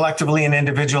collectively and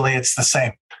individually it's the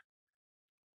same.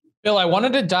 Bill, I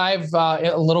wanted to dive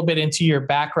a little bit into your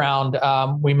background.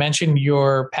 We mentioned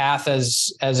your path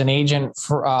as an agent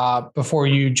before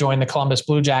you joined the Columbus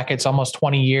Blue Jackets, almost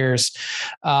 20 years.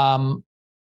 I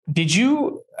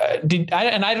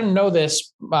didn't know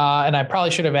this, and I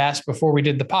probably should have asked before we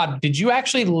did the pod. Did you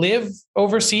actually live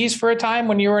overseas for a time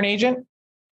when you were an agent?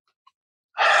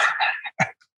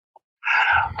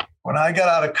 When I got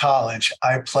out of college,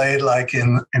 I played like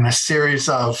in a series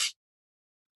of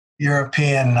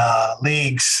European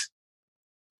leagues.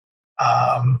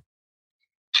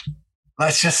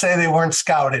 Let's just say they weren't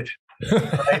scouted.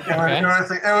 Right? Okay.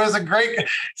 It was a great.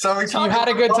 So you had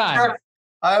a good time.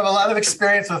 I have a lot of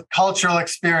experience with cultural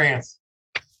experience.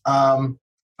 But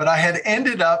I had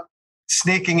ended up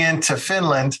sneaking into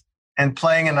Finland and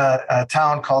playing in a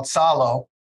town called Salo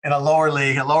in a lower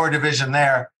league, a lower division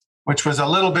there, which was a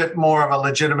little bit more of a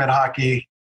legitimate hockey.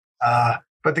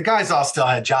 But the guys all still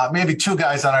had jobs. Maybe two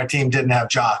guys on our team didn't have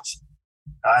jobs.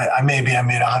 I made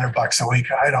 $100 a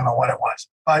week. I don't know what it was.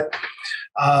 But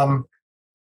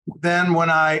then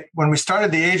when we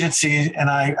started the agency and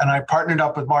I partnered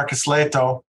up with Marcus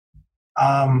Leto,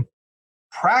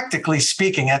 practically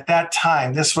speaking, at that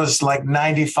time, this was like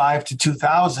 95 to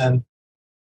 2000,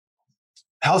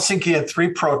 Helsinki had 3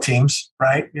 pro teams,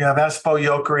 right? You have Espoo,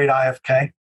 Jokerit,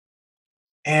 IFK,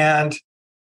 and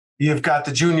you've got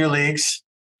the junior leagues,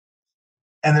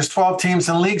 and there's 12 teams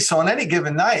in the league. So on any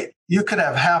given night, you could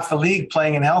have half the league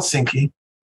playing in Helsinki.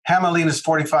 Hämeenlinna is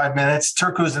 45 minutes.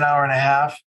 Turku is an hour and a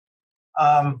half.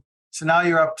 So now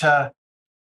you're up to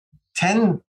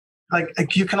 10,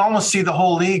 like you can almost see the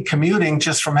whole league commuting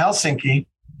just from Helsinki.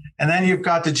 And then you've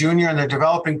got the junior and the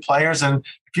developing players. And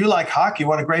if you like hockey,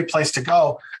 what a great place to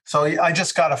go. So I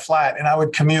just got a flat and I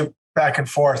would commute back and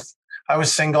forth. I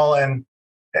was single, and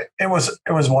it was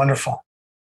wonderful.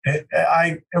 It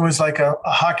was like a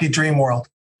hockey dream world.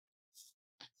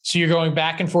 So you're going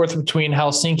back and forth between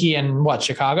Helsinki and what,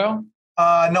 Chicago?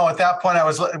 No, at that point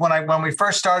when we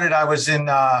first started, I was in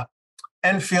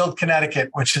Enfield, Connecticut,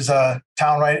 which is a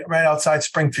town right outside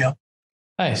Springfield.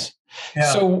 Nice.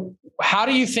 Yeah. So how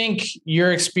do you think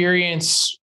your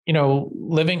experience,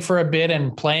 living for a bit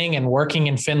and playing and working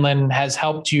in Finland has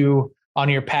helped you on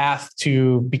your path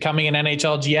to becoming an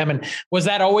NHL GM? And was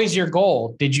that always your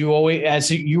goal? Did you always,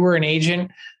 as you were an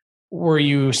agent, were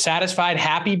you satisfied,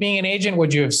 happy being an agent?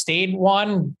 Would you have stayed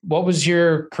one? What was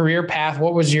your career path?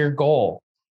 What was your goal?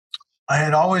 I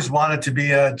had always wanted to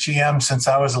be a GM since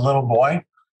I was a little boy.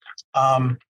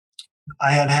 I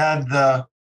had the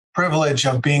privilege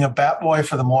of being a bat boy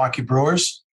for the Milwaukee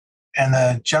Brewers, and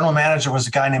the general manager was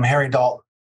a guy named Harry Dalton,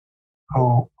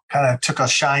 who kind of took a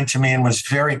shine to me and was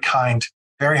very kind,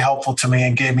 very helpful to me,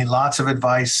 and gave me lots of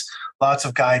advice, lots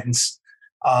of guidance,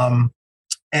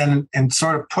 and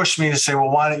sort of pushed me to say, well,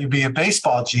 why don't you be a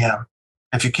baseball GM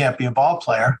if you can't be a ball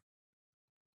player?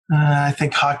 I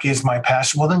think hockey is my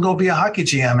passion. Well, then go be a hockey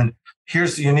GM. And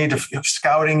you need to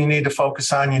scouting, you need to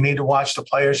focus on, you need to watch the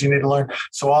players, you need to learn.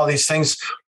 So all these things.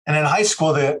 And in high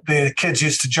school, the kids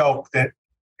used to joke that,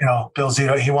 Bill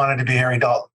Zito, he wanted to be Harry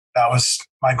Dalton. That was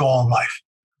my goal in life.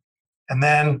 And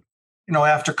then,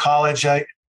 after college, I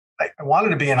wanted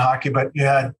to be in hockey, but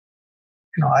I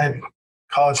had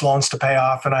college loans to pay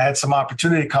off, and I had some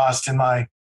opportunity cost in my,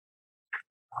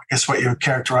 I guess what you would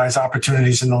characterize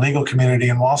opportunities in the legal community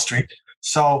in Wall Street.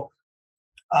 So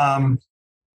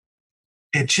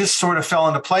it just sort of fell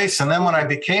into place. And then when I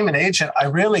became an agent, I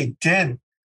really did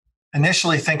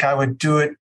initially think I would do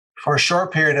it for a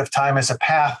short period of time as a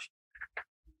path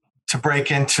to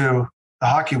break into the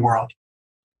hockey world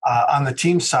on the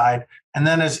team side. And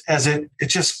then as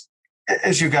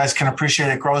you guys can appreciate,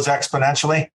 it grows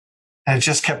exponentially, and it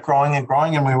just kept growing and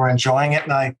growing, and we were enjoying it.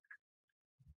 And I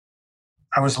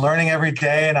was learning every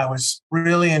day, and I was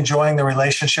really enjoying the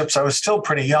relationships. I was still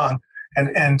pretty young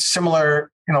and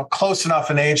similar, close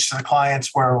enough in age to the clients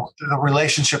where the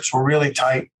relationships were really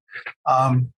tight.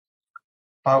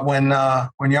 But when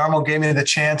Jarmo gave me the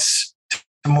chance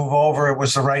to move over, it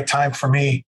was the right time for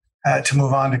me to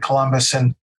move on to Columbus.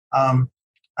 And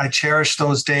I cherish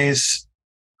those days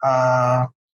on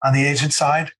the agent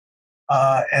side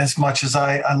as much as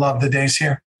I love the days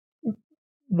here.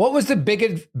 What was the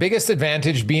biggest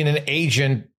advantage being an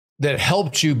agent that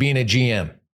helped you being a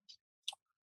GM?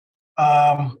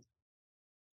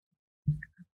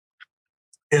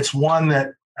 It's one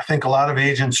that I think a lot of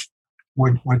agents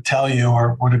would tell you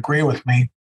or would agree with me.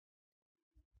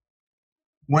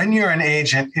 When you're an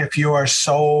agent, if you are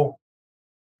so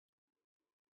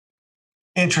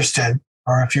interested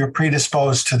or if you're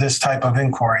predisposed to this type of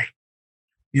inquiry,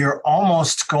 you're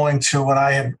almost going to what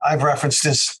I've referenced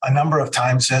this a number of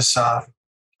times as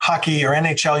hockey or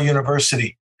NHL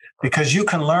university, because you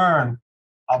can learn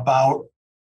about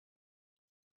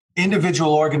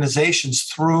individual organizations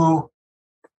through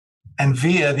and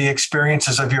via the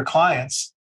experiences of your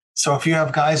clients. So if you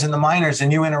have guys in the minors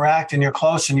and you interact and you're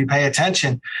close and you pay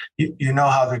attention, you know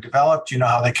how they're developed, you know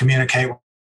how they communicate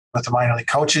with the minor league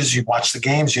coaches, you watch the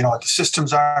games, you know what the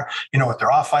systems are, you know what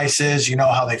their off ice is, you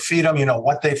know how they feed them, you know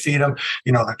what they feed them,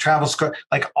 you know their travel score,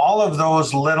 like all of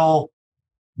those little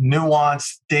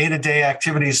nuanced day-to-day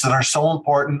activities that are so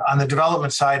important on the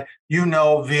development side,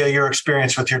 via your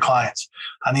experience with your clients.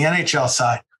 On the NHL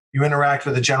side, you interact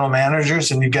with the general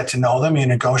managers and you get to know them, you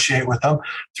negotiate with them.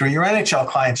 Through your NHL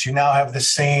clients, you now have the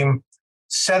same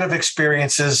set of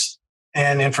experiences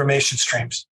and information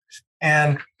streams.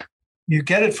 And you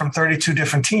get it from 32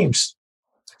 different teams.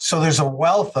 So there's a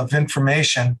wealth of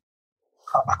information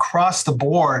across the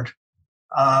board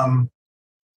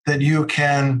that you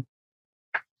can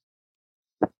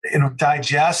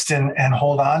digest and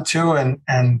hold on to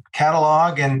and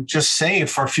catalog and just save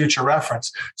for future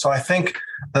reference. So I think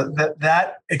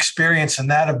that experience and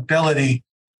that ability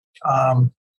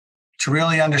to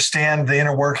really understand the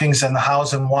inner workings and the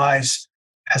hows and whys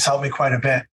has helped me quite a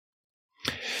bit.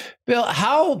 Bill,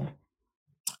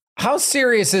 how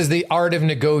serious is the art of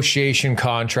negotiation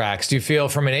contracts? Do you feel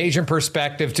from an agent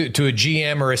perspective to a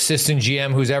GM or assistant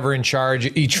GM who's ever in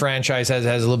charge, each franchise has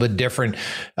a little bit different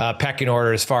pecking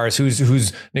order as far as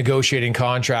who's negotiating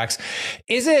contracts?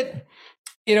 Is it,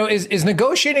 is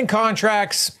negotiating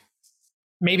contracts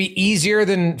maybe easier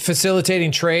than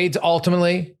facilitating trades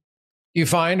ultimately, you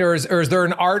find, or is there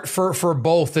an art for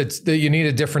both that you need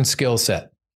a different skill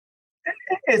set?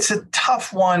 It's a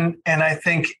tough one. And I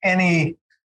think any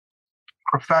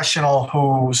professional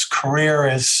whose career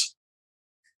is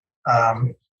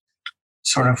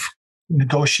sort of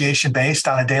negotiation based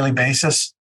on a daily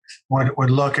basis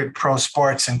would look at pro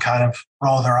sports and kind of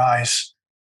roll their eyes.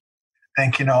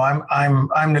 Think,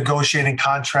 I'm negotiating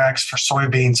contracts for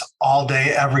soybeans all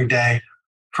day, every day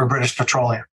for British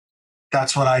Petroleum.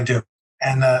 That's what I do.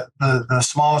 And the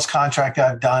smallest contract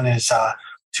I've done is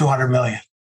 $200 million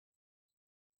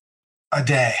a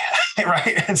day,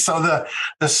 right? And so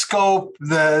the scope,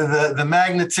 the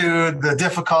magnitude, the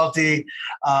difficulty,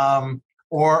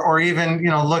 or even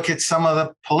look at some of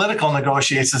the political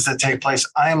negotiations that take place.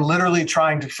 I am literally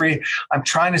trying to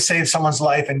save someone's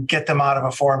life and get them out of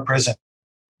a foreign prison.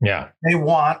 Yeah, they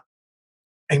want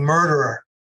a murderer,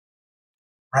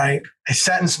 right? A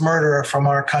sentenced murderer from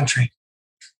our country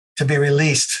to be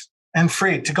released and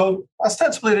free to go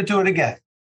ostensibly to do it again.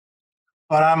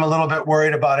 But I'm a little bit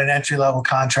worried about an entry-level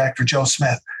contract for Joe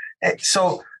Smith.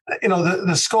 So,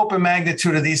 the scope and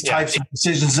magnitude of these types of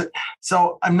decisions.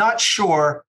 So I'm not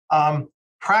sure.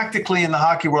 Practically in the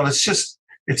hockey world,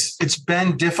 it's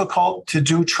been difficult to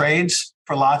do trades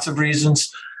for lots of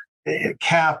reasons.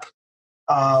 Cap,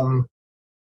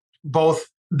 both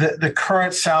the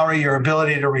current salary, your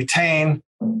ability to retain,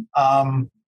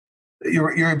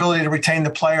 your ability to retain the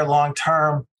player long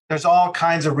term. There's all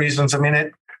kinds of reasons. I mean,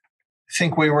 I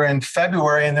think we were in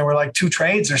February and there were like 2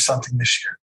 trades or something this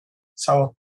year.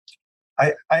 So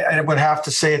I would have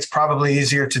to say it's probably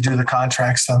easier to do the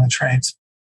contracts than the trades.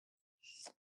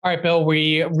 All right, Bill,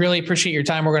 we really appreciate your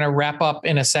time. We're going to wrap up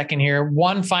in a second here.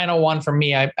 One final one from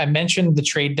me. I mentioned the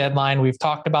trade deadline. We've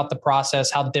talked about the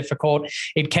process, how difficult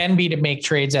it can be to make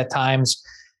trades at times.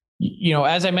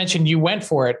 As I mentioned, you went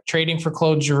for it, trading for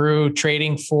Claude Giroux,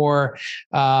 trading for,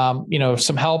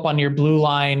 some help on your blue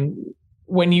line.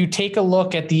 When you take a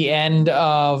look at the end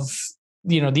of,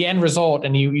 the end result,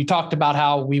 and you talked about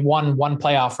how we won one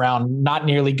playoff round, not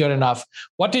nearly good enough.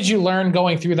 What did you learn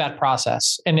going through that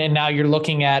process? And now you're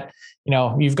looking at,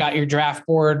 you've got your draft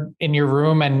board in your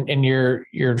room and you're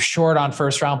short on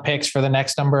first round picks for the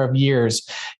next number of years.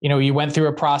 You went through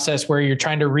a process where you're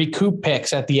trying to recoup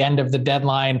picks at the end of the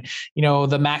deadline,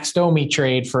 the Max Domi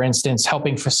trade, for instance,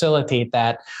 helping facilitate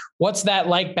that. What's that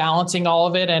like, balancing all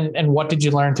of it? And what did you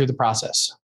learn through the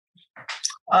process?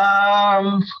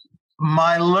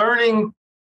 My learning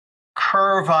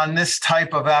curve on this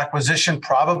type of acquisition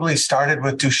probably started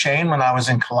with Duchesne when I was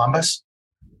in Columbus.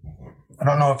 I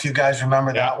don't know if you guys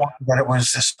remember that one, but it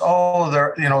was just,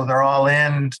 they're all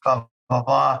in, blah, blah,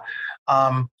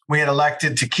 blah. We had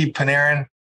elected to keep Panarin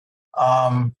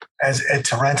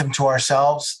to rent him to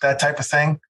ourselves, that type of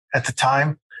thing at the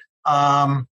time.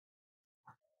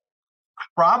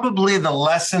 Probably the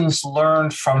lessons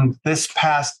learned from this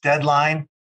past deadline,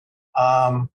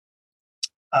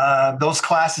 those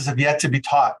classes have yet to be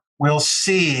taught. We'll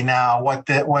see now what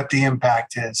the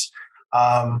impact is.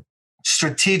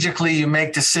 Strategically, you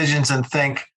make decisions and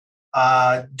think,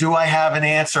 do I have an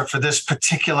answer for this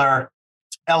particular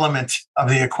element of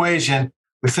the equation?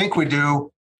 We think we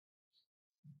do,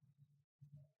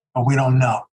 but we don't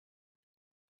know.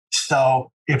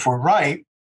 So if we're right,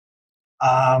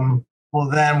 well,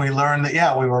 then we learn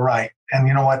that, we were right. And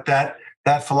you know what, that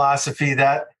philosophy,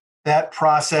 that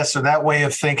process or that way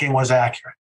of thinking was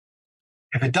accurate.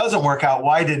 If it doesn't work out,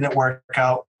 why didn't it work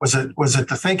out? Was it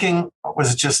the thinking?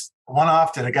 Was it just one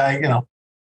off? Did a guy,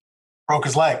 broke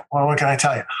his leg? Well, what can I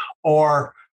tell you?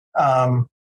 Or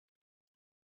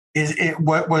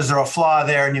was there a flaw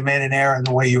there and you made an error in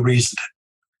the way you reasoned it?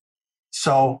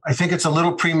 So I think it's a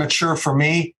little premature for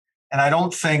me. And I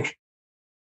don't think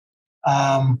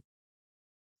the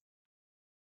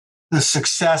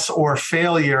success or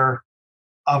failure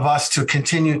of us to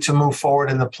continue to move forward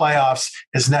in the playoffs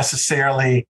is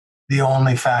necessarily the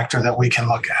only factor that we can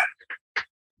look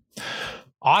at.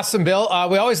 Awesome, Bill.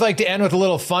 We always like to end with a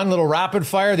little fun, little rapid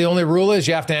fire. The only rule is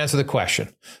you have to answer the question.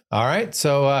 All right.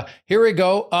 So here we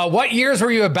go. What years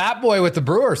were you a bat boy with the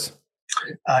Brewers?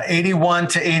 81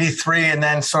 to 83. And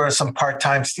then sort of some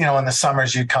part-time, in the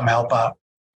summers you'd come help out.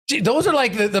 Gee, those are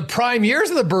like the prime years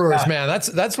of the Brewers, man.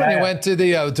 That's when you went to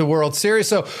the to World Series.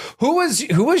 So who was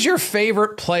your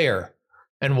favorite player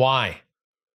and why?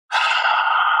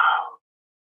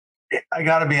 I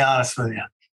got to be honest with you.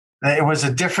 It was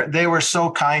they were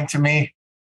so kind to me.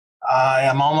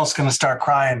 I'm almost going to start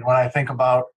crying when I think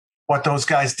about what those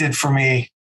guys did for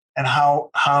me and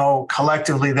how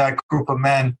collectively that group of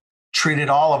men treated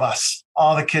all of us,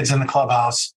 all the kids in the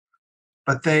clubhouse.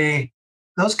 But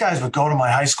those guys would go to my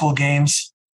high school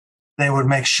games. They would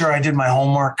make sure I did my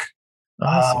homework.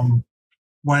 Awesome.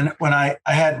 When I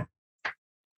had,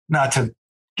 not to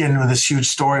get into this huge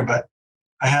story, but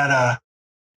I had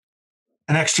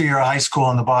an extra year of high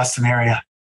school in the Boston area.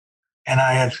 and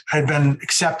I had been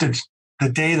accepted the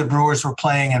day the Brewers were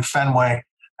playing in Fenway.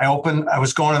 I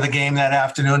was going to the game that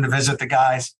afternoon to visit the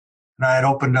guys, and I had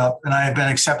opened up, and I had been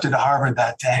accepted to Harvard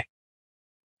that day.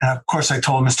 And of course, I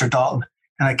told Mr. Dalton,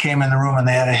 and I came in the room, and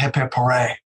they had a hip hip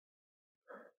hooray.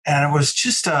 And it was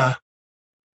just the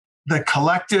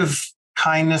collective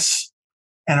kindness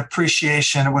and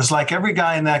appreciation. It was like every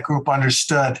guy in that group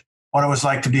understood what it was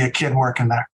like to be a kid working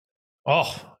there.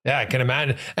 Oh, yeah, I can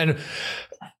imagine. And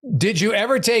did you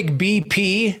ever take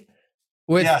BP?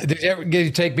 Did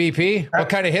you take BP? What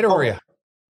kind of hitter were you?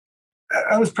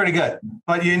 It was pretty good,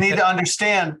 but you need to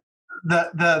understand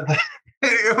that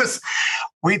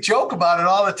we joke about it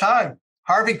all the time.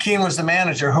 Harvey Keene was the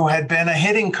manager who had been a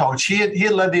hitting coach. He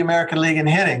had led the American League in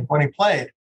hitting when he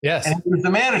played. Yes. And he was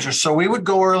the manager. So we would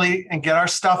go early and get our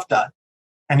stuff done.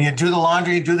 And you'd do the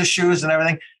laundry, you'd do the shoes and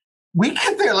everything. We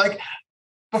get there like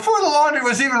before the laundry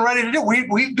was even ready to do,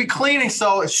 we'd be cleaning.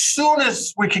 So as soon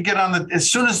as we could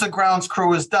as soon as the grounds crew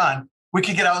was done, we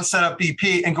could get out and set up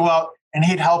BP and go out, and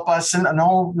he'd help us. And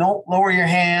no, lower your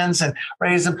hands and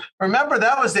raise them. Remember,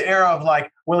 that was the era of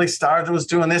like Willie Starr was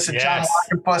doing this, and John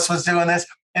Walkenfuss was doing this.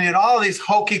 And you had all of these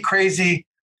hokey, crazy,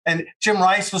 and Jim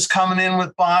Rice was coming in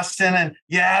with Boston, and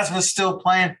Yaz was still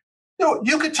playing.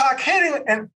 You could talk hitting,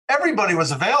 and everybody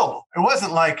was available. It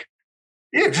wasn't like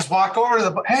you just walk over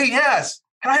to hey, Yaz,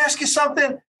 can I ask you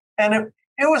something? And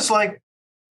it was like,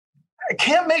 I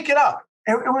can't make it up.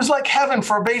 It was like heaven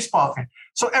for a baseball fan.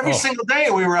 So every single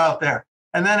day we were out there.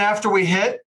 And then after we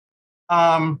hit,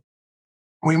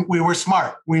 we were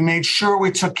smart. We made sure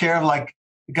we took care of like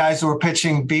the guys who were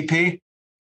pitching BP.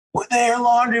 Their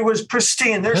laundry was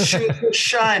pristine. Their shoes would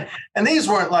shine. And these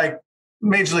weren't like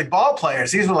major league ball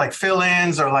players. These were like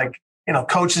fill-ins or like,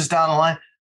 coaches down the line.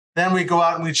 Then we go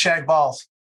out and we'd shag balls.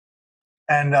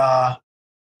 And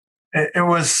it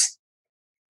was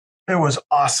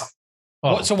awesome.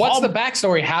 So what's the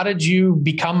backstory? How did you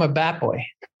become a bat boy?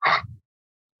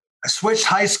 I switched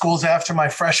high schools after my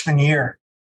freshman year.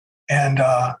 And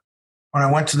when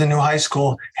I went to the new high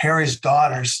school, Harry's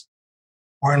daughters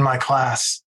were in my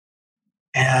class.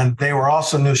 And they were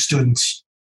also new students.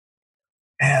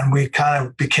 And we kind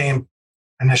of became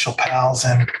initial pals.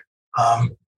 And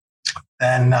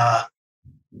then I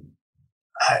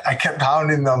kept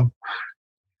hounding them.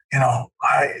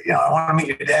 I want to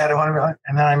meet your dad.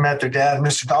 And then I met their dad,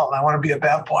 Mr. Dalton. I want to be a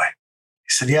bat boy. He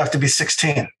said, you have to be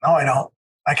 16. No, I don't.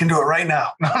 I can do it right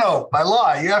now. No, by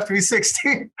law, you have to be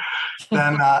 16.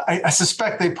 Then I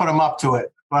suspect they put him up to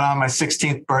it. But on my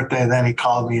 16th birthday, then he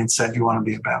called me and said, you want to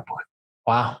be a bat boy?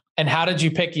 Wow. And how did you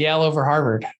pick Yale over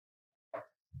Harvard?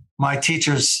 My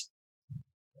teachers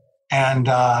and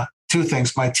two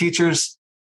things. My teachers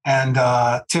and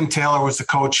Tim Taylor was the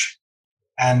coach.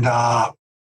 And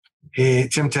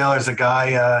Tim Taylor's a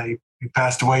guy, he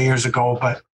passed away years ago,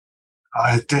 but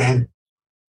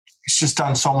he's just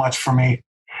done so much for me,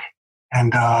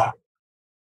 and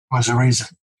was a reason.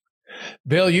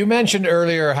 Bill, you mentioned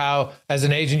earlier how as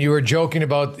an agent, you were joking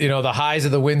about, the highs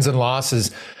of the wins and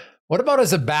losses. What about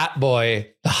as a bat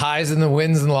boy, the highs and the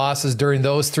wins and losses during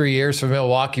those 3 years for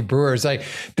Milwaukee Brewers? Like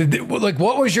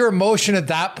what was your emotion at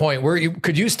that point?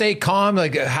 Could you stay calm? I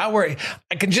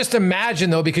can just imagine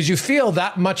though, because you feel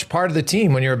that much part of the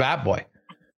team when you're a bat boy.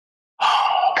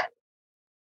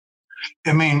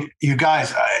 I mean, you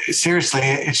guys, seriously,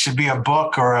 it should be a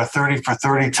book or a 30 for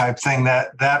 30 type thing,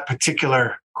 that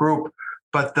particular group.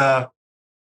 But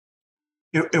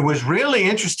it was really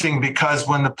interesting because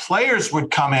when the players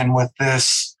would come in with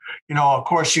this, of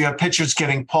course you have pitchers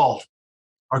getting pulled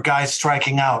or guys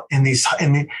striking out and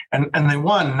they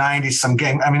won 90 some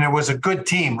games. I mean, it was a good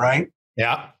team, right?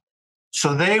 Yeah.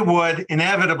 So they would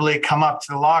inevitably come up to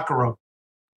the locker room,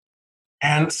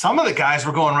 and some of the guys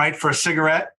were going right for a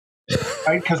cigarette,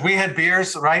 right? Because we had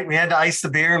beers, right? We had to ice the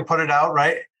beer and put it out,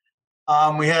 right?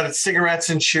 We had cigarettes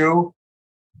and chew,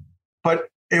 but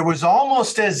it was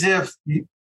almost as if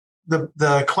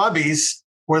the clubbies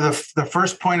were the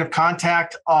first point of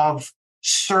contact of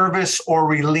service or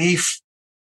relief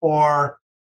or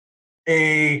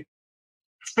a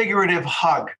figurative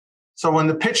hug. So when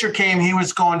the pitcher came, he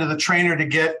was going to the trainer to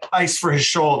get ice for his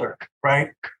shoulder,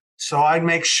 right? So I'd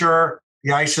make sure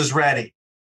the ice is ready.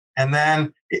 And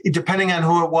then depending on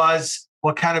who it was,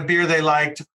 what kind of beer they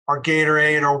liked, or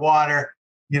Gatorade or water,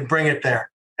 you'd bring it there.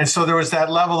 And so there was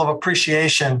that level of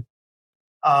appreciation.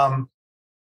 I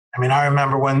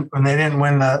remember when they didn't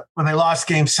win when they lost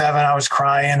Game 7, I was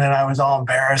crying and I was all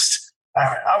embarrassed.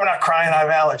 I'm not crying, I have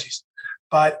allergies.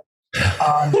 But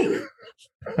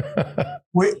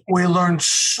we learned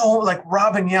so, like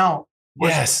Robin Yount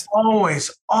was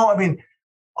always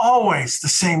the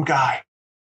same guy.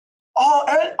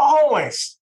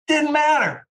 Always. Didn't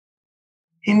matter.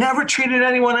 He never treated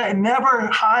anyone, never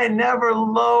high, never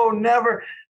low, never,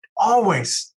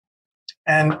 always.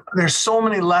 And there's so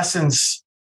many lessons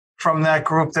from that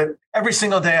group that every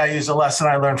single day I use a lesson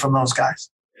I learned from those guys.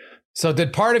 So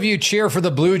did part of you cheer for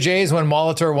the Blue Jays when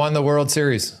Molitor won the World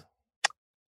Series?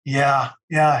 Yeah.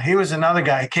 He was another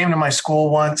guy. He came to my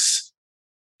school once.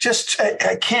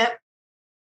 I can't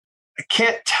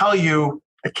tell you,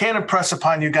 I can't impress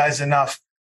upon you guys enough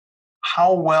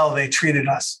how well they treated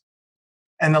us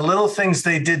and the little things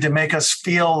they did to make us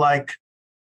feel like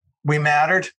we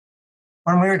mattered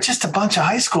when we were just a bunch of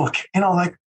high school kids,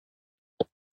 like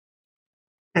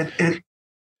it.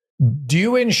 Do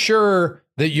you ensure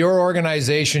that your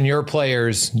organization, your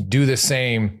players do the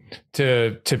same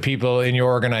to people in your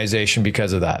organization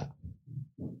because of that?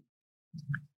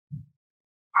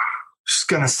 It's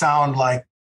going to sound like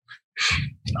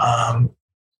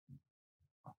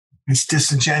it's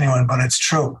disingenuous, but it's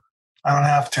true. I don't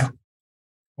have to.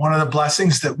 One of the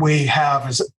blessings that we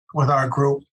have with our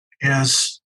group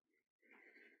is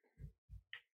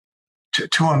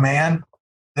to a man,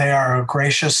 they are a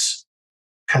gracious,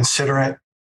 considerate,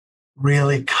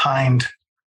 really kind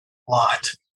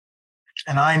lot.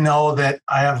 And I know that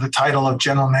I have the title of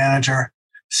general manager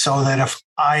so that if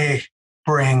I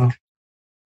bring,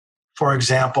 for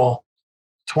example,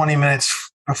 20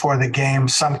 minutes before the game,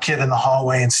 some kid in the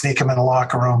hallway and sneak him in the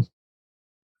locker room,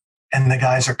 and the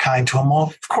guys are kind to him, well,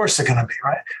 of course they're going to be,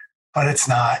 right? But it's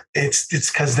not. It's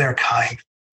because they're kind.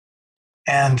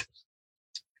 And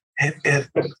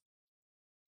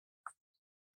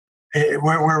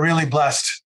we're really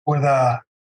blessed with a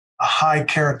high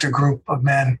character group of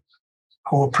men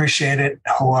who appreciate it,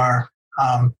 who are,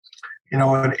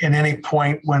 at any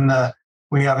point when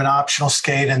we have an optional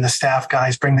skate and the staff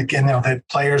guys bring the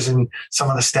players and some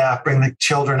of the staff bring the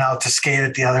children out to skate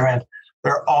at the other end.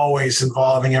 They're always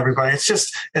involving everybody.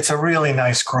 It's a really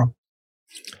nice group.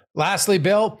 Lastly,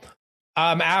 Bill,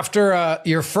 after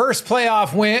your first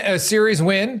playoff win, a series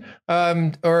win,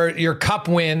 or your cup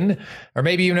win, or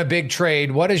maybe even a big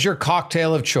trade, what is your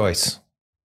cocktail of choice?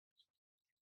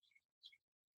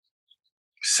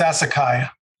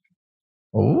 Sassicaia.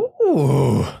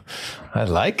 Ooh, I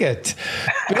like it.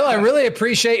 Bill, I really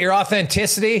appreciate your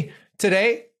authenticity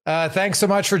today. Thanks so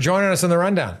much for joining us on the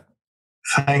Rundown.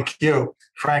 Thank you,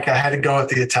 Frank. I had to go with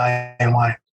the Italian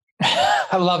wine.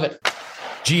 I love it.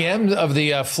 GM of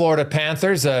the Florida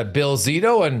Panthers, Bill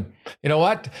Zito. And you know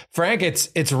what, Frank,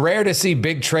 it's rare to see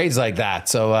big trades like that.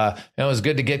 So it was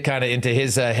good to get kind of into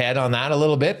his head on that a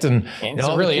little bit. And he's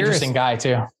a really interesting guy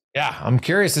too. Yeah, I'm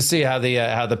curious to see how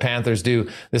the Panthers do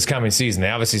this coming season.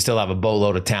 They obviously still have a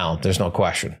boatload of talent. There's no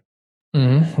question.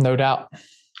 No doubt.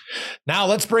 Now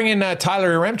let's bring in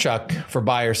Tyler Yaremchuk for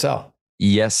Buy or Sell.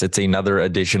 Yes, it's another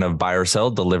edition of Buy or Sell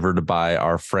delivered by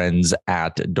our friends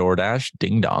at DoorDash.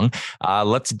 Ding dong.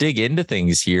 Let's dig into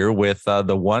things here with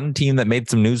the one team that made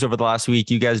some news over the last week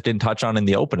you guys didn't touch on in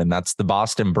the open, and that's the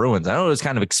Boston Bruins. I know it was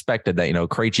kind of expected that,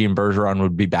 Krejci and Bergeron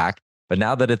would be back, but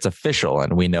now that it's official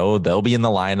and we know they'll be in the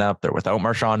lineup, they're without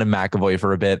Marchand and McAvoy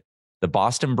for a bit, the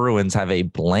Boston Bruins have a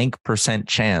blank %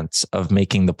 chance of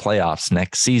making the playoffs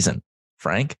next season.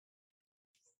 Frank?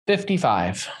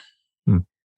 55.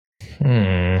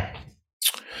 Yeah.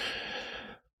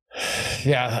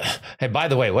 Hey, by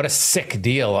the way, what a sick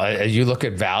deal. You look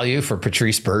at value for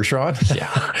Patrice Bergeron.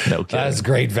 Yeah, no kidding. That's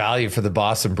great value for the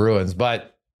Boston Bruins.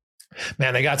 But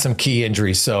man, they got some key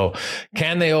injuries. So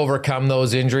can they overcome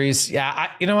those injuries? Yeah.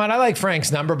 You know what? I like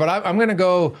Frank's number, but I'm going to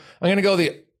go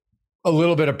a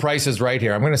little bit of prices right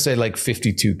here. I'm going to say like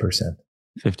 52%.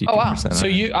 52%. Oh, wow. So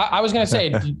I was going to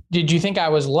say, did you think I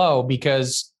was low?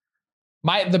 Because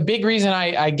the big reason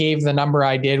I gave the number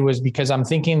I did was because I'm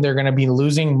thinking they're going to be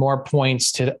losing more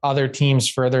points to other teams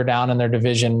further down in their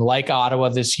division, like Ottawa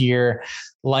this year,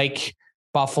 like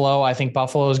Buffalo. I think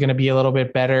Buffalo is going to be a little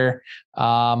bit better,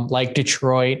 like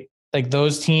Detroit. Like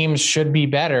those teams should be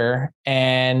better.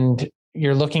 And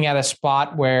you're looking at a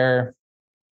spot where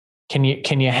can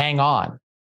you hang on?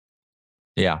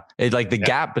 Yeah. The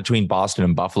gap between Boston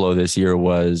and Buffalo this year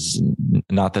was,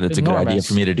 not that it's a good idea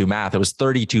for me to do math, it was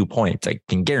 32 points. I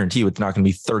can guarantee you it's not going to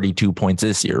be 32 points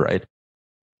this year, right?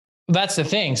 That's the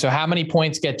thing. So how many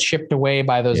points get chipped away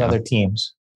by those other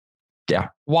teams? Yeah.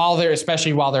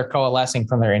 Especially while they're coalescing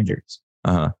from their injuries.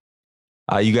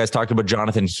 You guys talked about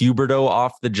Jonathan Huberdeau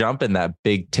off the jump and that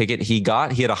big ticket he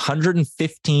got. He had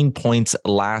 115 points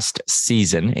last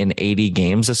season in 80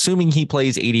 games. Assuming he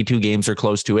plays 82 games or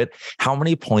close to it, how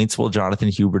many points will Jonathan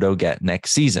Huberdeau get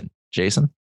next season?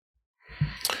 Jason?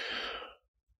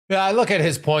 Yeah, I look at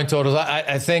his point totals.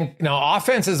 I think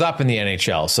offense is up in the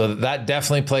NHL, so that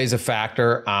definitely plays a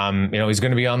factor. He's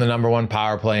going to be on the number one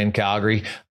power play in Calgary.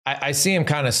 I see him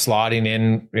kind of slotting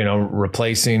in,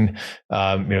 replacing,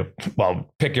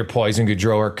 pick your poison,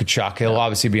 Gaudreau or Tkachuk. He'll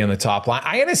obviously be on the top line.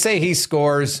 I'm going to say he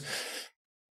scores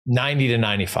 90 to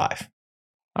 95.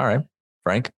 All right,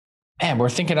 Frank. Man, we're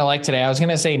thinking alike today. I was going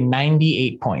to say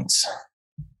 98 points.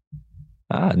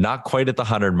 Not quite at the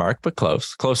 100 mark, but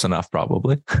close enough,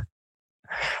 probably.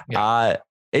 Yeah.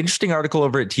 Interesting article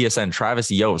over at TSN. Travis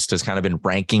Yost has kind of been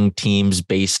ranking teams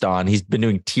based on, he's been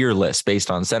doing tier lists based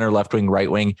on center, left wing,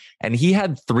 right wing. And he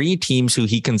had 3 teams who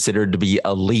he considered to be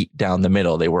elite down the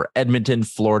middle. They were Edmonton,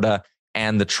 Florida,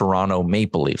 and the Toronto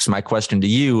Maple Leafs. My question to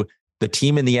you, the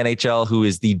team in the NHL who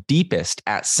is the deepest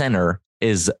at center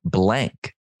is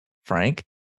blank. Frank?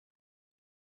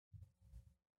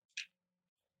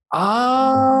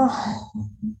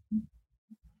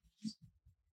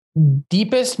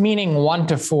 Deepest meaning 1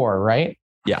 to 4, right?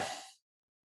 Yeah.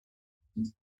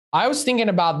 I was thinking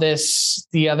about this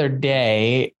the other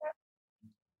day.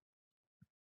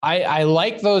 I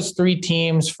like those 3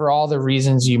 teams for all the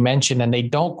reasons you mentioned, and they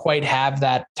don't quite have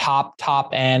that top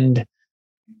end,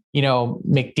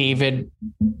 McDavid,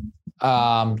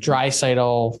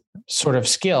 Draisaitl sort of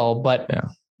skill. But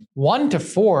 1 to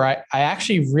 4, I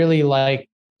actually really like.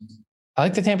 I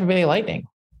like the Tampa Bay Lightning.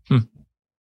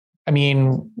 I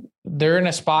mean, they're in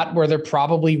a spot where they're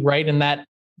probably right in that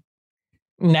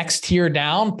next tier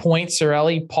down. Point,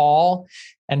 Cirelli, Paul,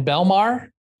 and Belmar.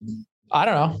 I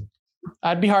don't know.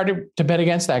 I'd be hard to bet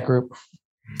against that group.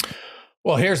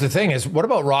 Well, here's the thing is, what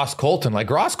about Ross Colton? Like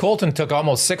Ross Colton took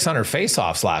almost 600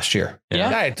 faceoffs last year.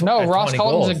 Ross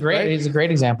Colton's he's a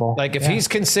great example. Like if he's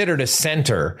considered a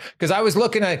center, because I was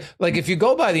looking at, like, if you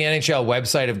go by the NHL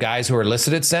website of guys who are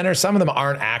listed at center, some of them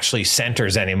aren't actually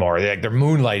centers anymore. They're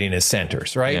moonlighting as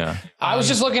centers, right? Yeah. I was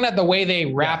just looking at the way they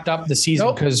wrapped up the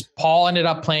season because Paul ended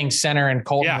up playing center and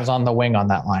Colton was on the wing on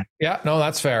that line. Yeah, no,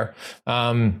 that's fair.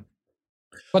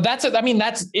 But that's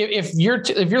if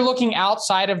you're looking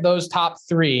outside of those top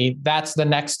 3, that's the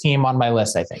next team on my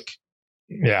list, I think.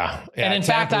 Yeah. And in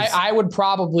fact, I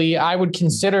would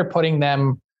consider putting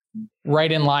them right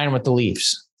in line with the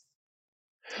Leafs.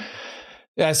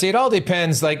 Yeah. See, it all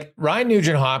depends. Like Ryan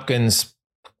Nugent-Hopkins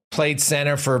played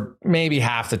center for maybe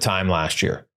half the time last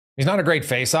year. He's not a great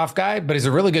faceoff guy, but he's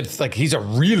a really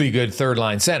good third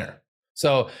line center.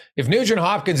 So if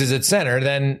Nugent-Hopkins is at center,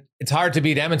 then it's hard to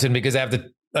beat Edmonton because they have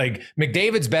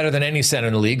McDavid's better than any center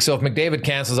in the league. So if McDavid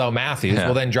cancels out Matthews,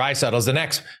 well, then Draisaitl's the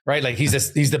next, right? Like he's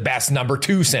the best number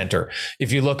 2 center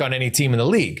if you look on any team in the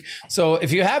league. So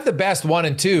if you have the best 1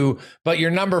 and 2, but your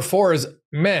number 4 is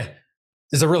meh,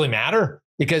 does it really matter?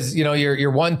 Because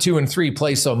your 1, 2, and 3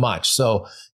 play so much. So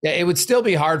it would still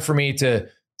be hard for me to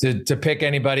pick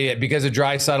anybody because of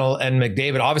Draisaitl and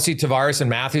McDavid. Obviously, Tavares and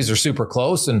Matthews are super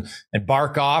close, and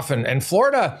Barkov and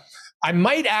Florida. I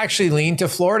might actually lean to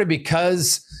Florida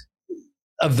because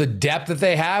of the depth that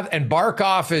they have, and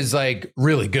Barkov is like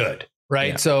really good,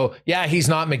 right? Yeah. So he's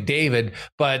not McDavid,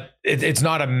 but it's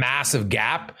not a massive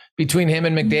gap between him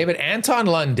and McDavid. Anton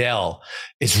Lundell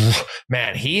is,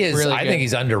 man, he is, really I think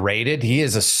he's underrated. He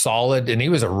is a solid, and he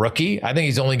was a rookie. I think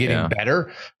he's only getting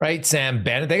better, right? Sam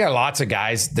Bennett, they got lots of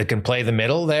guys that can play the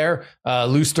middle there.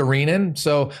 Luostarinen.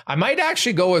 So I might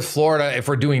actually go with Florida if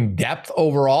we're doing depth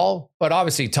overall, but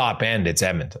obviously top end, it's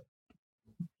Edmonton.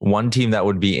 One team that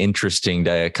would be interesting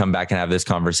to come back and have this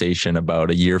conversation about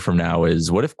a year from now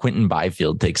is what if Quentin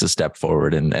Byfield takes a step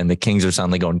forward and the Kings are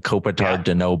suddenly going Kopitar,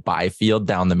 Danault, Byfield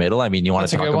down the middle. I mean, you want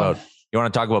to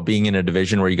talk about being in a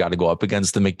division where you got to go up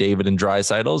against the McDavid and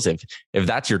Draisaitl's. If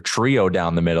that's your trio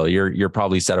down the middle, you're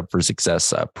probably set up for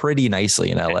success pretty nicely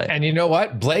in LA. And you know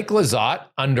what? Blake Lizotte,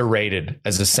 underrated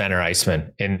as a center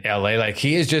iceman in LA. Like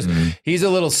he is just, he's a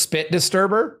little spit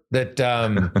disturber that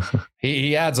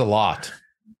he adds a lot.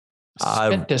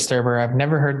 Spit disturber. I've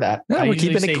never heard that. No, we're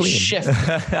keeping it clean.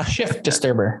 Shift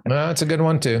disturber. That's a good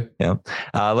one too. Yeah.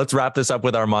 Let's wrap this up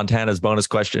with our Montana's bonus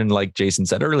question. Like Jason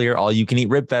said earlier, All You Can Eat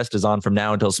Rib Fest is on from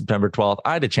now until September 12th.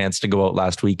 I had a chance to go out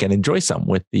last week and enjoy some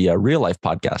with the Real Life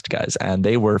podcast guys, and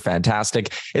they were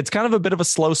fantastic. It's kind of a bit of a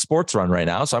slow sports run right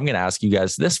now, so I'm going to ask you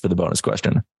guys this for the bonus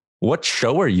question. What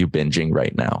show are you binging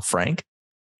right now, Frank?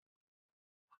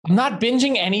 I'm not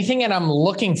binging anything, and I'm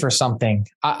looking for something.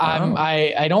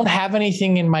 I don't have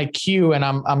anything in my queue, and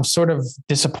I'm sort of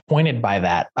disappointed by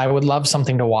that. I would love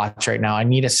something to watch right now. I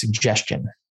need a suggestion.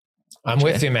 I'm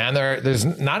with you, man. There's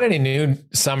not any new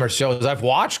summer shows. I've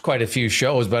watched quite a few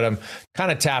shows, but I'm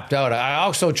kind of tapped out. I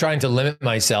also trying to limit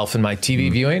myself in my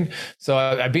TV viewing. So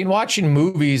I've been watching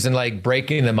movies and like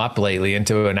breaking them up lately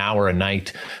into an hour a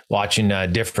night, watching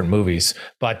different movies.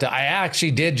 But I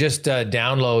actually did just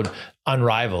download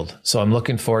Unrivaled. So I'm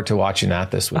looking forward to watching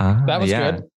that this week. That was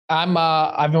good.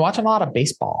 I've been watching a lot of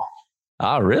baseball.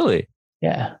 Oh, really?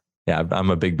 Yeah. Yeah,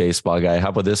 I'm a big baseball guy. How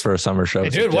about this for a summer show? Hey,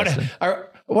 dude,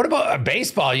 what about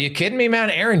baseball? Are you kidding me, man?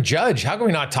 Aaron Judge. How can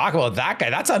we not talk about that guy?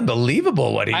 That's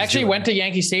unbelievable what he's I actually doing. went to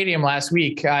Yankee Stadium last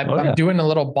week. I'm doing a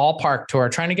little ballpark tour,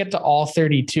 trying to get to all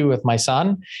 32 with my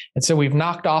son. And so we've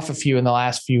knocked off a few in the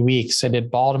last few weeks. I did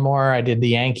Baltimore. I did the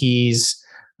Yankees.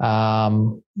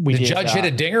 Did Judge hit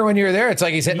a dinger when you were there? It's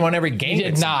like he's hitting one every game. He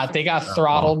did not. They got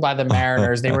throttled by the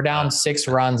Mariners. They were down 6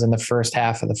 runs in the first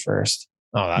half of the first.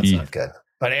 Oh, that's not good.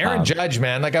 But Aaron Judge,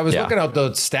 man, like I was looking at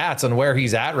those stats on where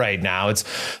he's at right now. It's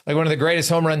like one of the greatest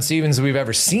home run seasons we've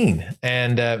ever seen.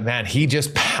 And man, he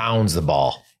just pounds the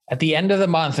ball. At the end of the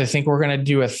month, I think we're going to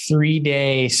do a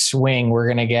 3-day swing. We're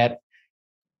going to get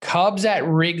Cubs at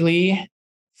Wrigley,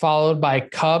 followed by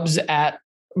Cubs at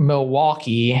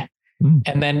Milwaukee,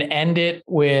 and then end it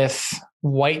with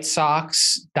White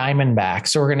Sox Diamondbacks.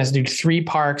 So we're going to do 3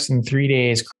 parks in 3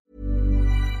 days.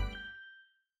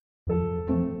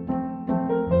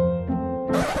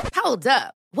 Hold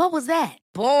up. What was that?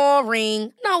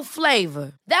 Boring. No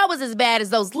flavor. That was as bad as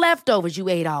those leftovers you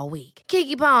ate all week.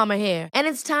 Keke Palmer here. And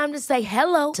it's time to say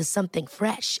hello to something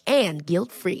fresh and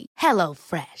guilt-free. Hello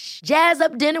Fresh. Jazz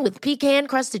up dinner with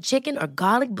pecan-crusted chicken or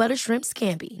garlic butter shrimp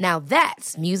scampi. Now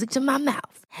that's music to my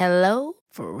mouth. Hello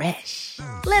Fresh.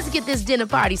 Let's get this dinner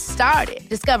party started.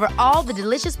 Discover all the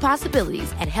delicious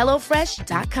possibilities at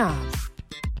HelloFresh.com.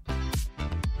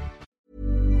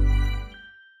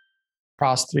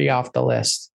 Cross 3 off the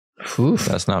list. Oof,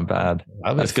 that's not bad.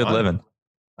 That's good living.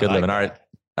 Good living. All right.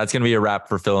 That's going to be a wrap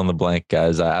for Fill in the Blank,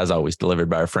 guys. As always, delivered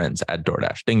by our friends at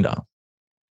DoorDash. Ding dong.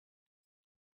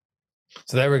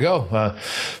 So there we go.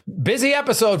 Busy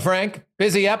episode, Frank.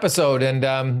 Busy episode.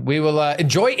 And we will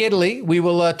enjoy Italy. We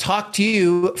will talk to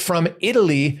you from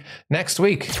Italy next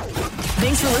week.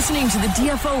 Thanks for listening to the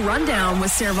DFO Rundown with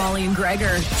Saravalli and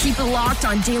Gregor. Keep it locked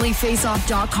on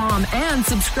dailyfaceoff.com and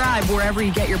subscribe wherever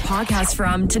you get your podcasts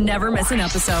from to never miss an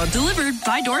episode. Delivered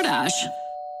by DoorDash.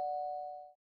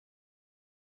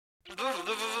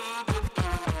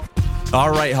 All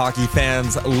right, hockey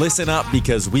fans, listen up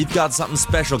because we've got something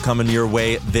special coming your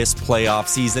way this playoff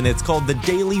season. It's called the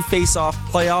Daily Faceoff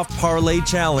Playoff Parlay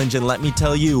Challenge, and let me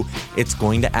tell you, it's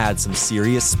going to add some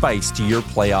serious spice to your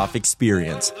playoff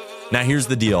experience. Now, here's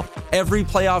the deal. Every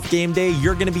playoff game day,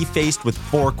 you're going to be faced with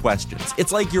 4 questions.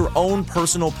 It's like your own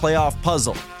personal playoff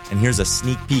puzzle. And here's a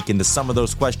sneak peek into some of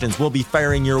those questions we'll be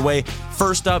firing your way.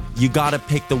 First up, you got to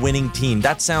pick the winning team.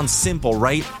 That sounds simple,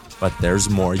 right? But there's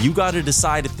more. You got to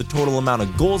decide if the total amount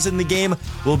of goals in the game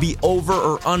will be over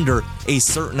or under a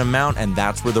certain amount, and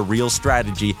that's where the real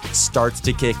strategy starts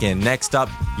to kick in. Next up,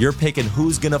 you're picking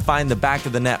who's going to find the back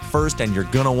of the net first, and you're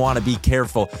going to want to be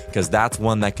careful because that's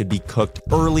one that could be cooked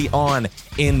early on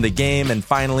in the game. And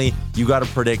finally, you got to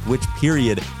predict which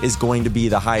period is going to be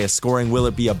the highest scoring. Will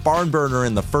it be a barn burner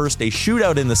in the first, a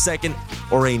shootout in the second,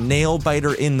 or a nail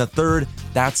biter in the third?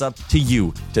 That's up to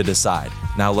you to decide.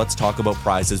 Now let's talk about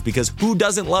prizes because who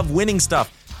doesn't love winning stuff?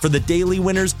 For the daily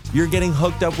winners, you're getting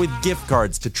hooked up with gift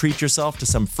cards to treat yourself to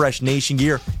some fresh Nation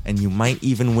gear, and you might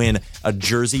even win a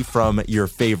jersey from your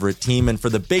favorite team. And for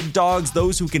the big dogs,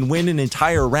 those who can win an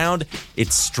entire round,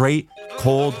 it's straight,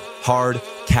 cold, hard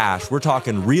cash. We're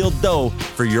talking real dough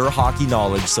for your hockey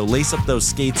knowledge. So lace up those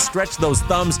skates, stretch those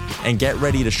thumbs, and get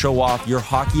ready to show off your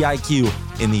hockey IQ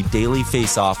in the Daily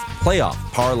Faceoff Playoff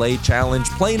Parlay Challenge.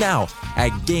 Play now at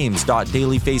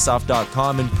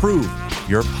games.dailyfaceoff.com and prove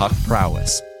your puck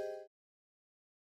prowess.